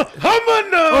 Wait.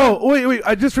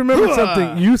 I just remembered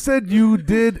something. You said you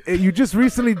just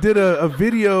recently did a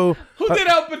video. Who did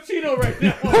Al Pacino right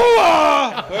now?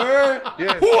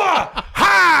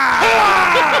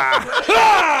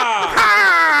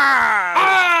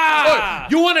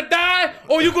 You want to die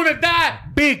or you going to die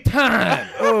big time?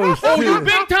 Oh, shit. You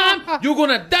big time? You're going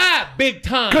to die big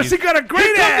time. Because she got a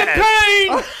great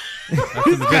ass. That's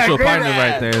an official partner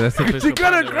right there. That's the official She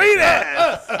got a partner great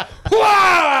right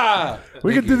ass.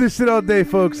 We can do this shit all day,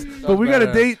 folks. But we got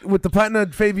a date with the partner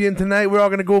Fabian tonight. We're all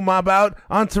gonna go mob out,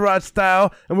 entourage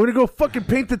style, and we're gonna go fucking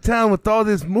paint the town with all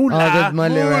this moolah. this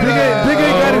money right Big A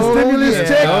got his stimulus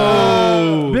check.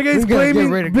 Big A's We're gonna get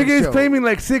ready to Big go A's show. claiming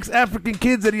like 6 African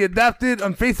kids that he adopted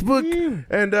on Facebook,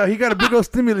 and he got a big old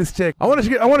stimulus check. I want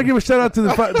to give a shout out to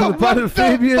the partner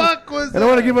Fabian, and I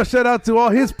want to give a shout out to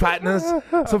all his partners.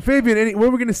 So Fabian,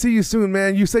 where we're gonna see you soon,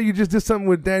 man? You say you just did something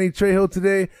with Danny Trejo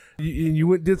today.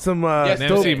 You did some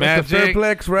MC Magic.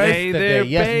 Fairplex, right? Hey there,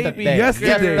 Yesterday. baby.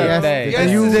 Yesterday.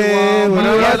 And you Yesterday.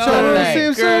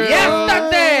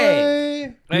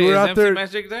 Hey, You were is out MC there-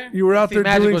 Magic there? you were out there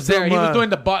Magic doing was there. some, He was doing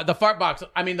the fart box.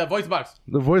 I mean, the voice box.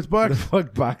 the voice box.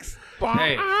 Fuck box.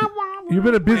 Hey, You've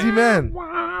been a busy man.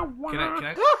 can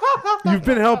I? You've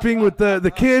been helping with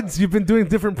the kids. You've been doing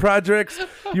different projects.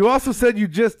 You also said you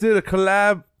just did a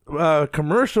collab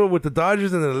commercial with the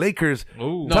Dodgers and the Lakers.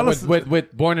 Ooh. Tell No, us-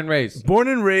 with Born and Raised. Born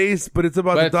and raised, but it's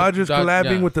about But the it's a Dodgers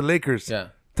collabing yeah. with the Lakers. Yeah.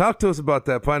 Talk to us about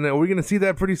that, partner. Are we going to see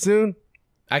that pretty soon?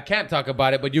 I can't talk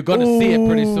about it, but you're gonna see it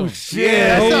pretty soon.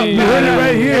 Yeah, you heard it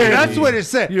right here. That's what it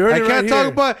said. You heard I it can't right talk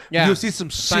here. about it. Yeah. You'll see some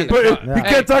shit. But you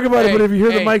can't talk about it, but if you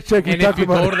hear the mic check, you and talk if you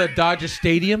about go it. to the Dodger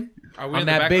Stadium Are we on in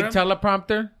the that big background?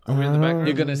 teleprompter, Are we in the background?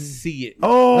 you're gonna see it.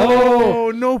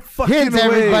 Oh, no fucking Hints, way.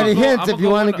 everybody. I'm Hints gonna if you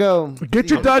go want to on go. Get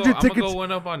your Dodger I'm gonna tickets. go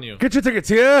one up on you. Get your tickets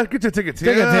here. Get your tickets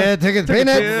here. Tickets,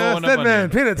 peanuts. Yeah, Going up that on man.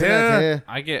 you. Peanuts here.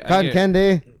 Cotton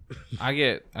candy. I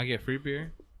get free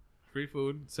beer, free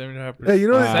food, 75%. Hey, you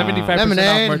know what? 75% off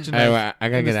Lemonade. merchandise. Hey, I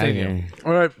gotta in the get out of stadium. here.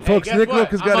 All right, folks. Guess Nick what? Look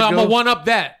has I'm got to gonna go. one up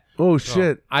that. Oh,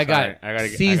 shit. I got Sorry, I gotta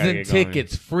get season get going.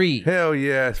 tickets free. Hell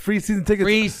yeah. Free season tickets.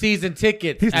 Free season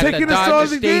tickets He's at the taking us to all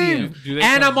Dodger the games. Stadium. Do they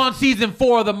And come- I'm on season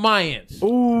 4 of the Mayans.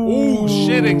 Ooh,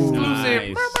 Shit,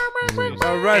 exclusive.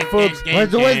 All right, folks.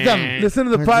 Where's the wisdom? Listen to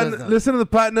the Where's partner. wisdom? Listen to the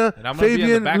partner. And I'm gonna be in the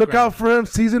Fabian, look background. out for him.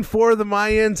 Season 4 of the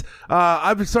Mayans.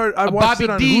 I watched Bobby it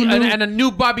on D Hulu. and a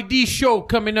new Bobby D show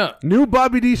coming up. New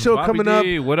Bobby D show Bobby coming up.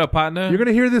 D, what up, partner? You're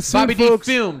gonna hear this soon, Bobby D folks.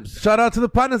 Films. Shout out to the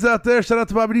partners out there. Shout out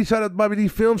to Bobby D. Shout out to Bobby D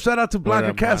Films. Shout out to Blanca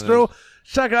up, Castro.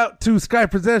 Shout out to Sky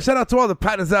Presents. Shout out to all the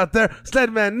partners out there.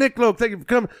 Sledman, Nick Loke, thank you for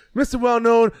coming. Mr. Well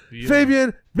Known,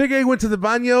 Fabian, Big A went to the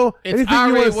baño. It's Anything you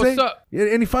Ari, want to what's say? up?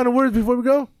 Any final words before we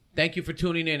go? Thank you for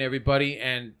tuning in, everybody,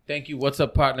 and thank you. What's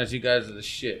up, partners? You guys are the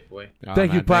shit, boy. Oh,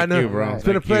 Thank you, man, partner. Thank you, bro. It's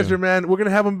been a Thank you. pleasure, man. We're gonna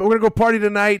have them. We're gonna go party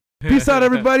tonight. Peace out,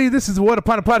 everybody. This is What Up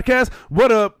Partner Podcast. What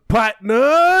up,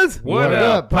 partners? What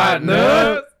up,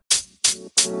 partner?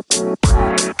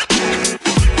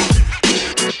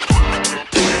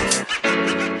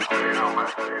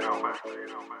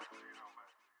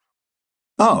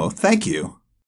 Oh, thank you.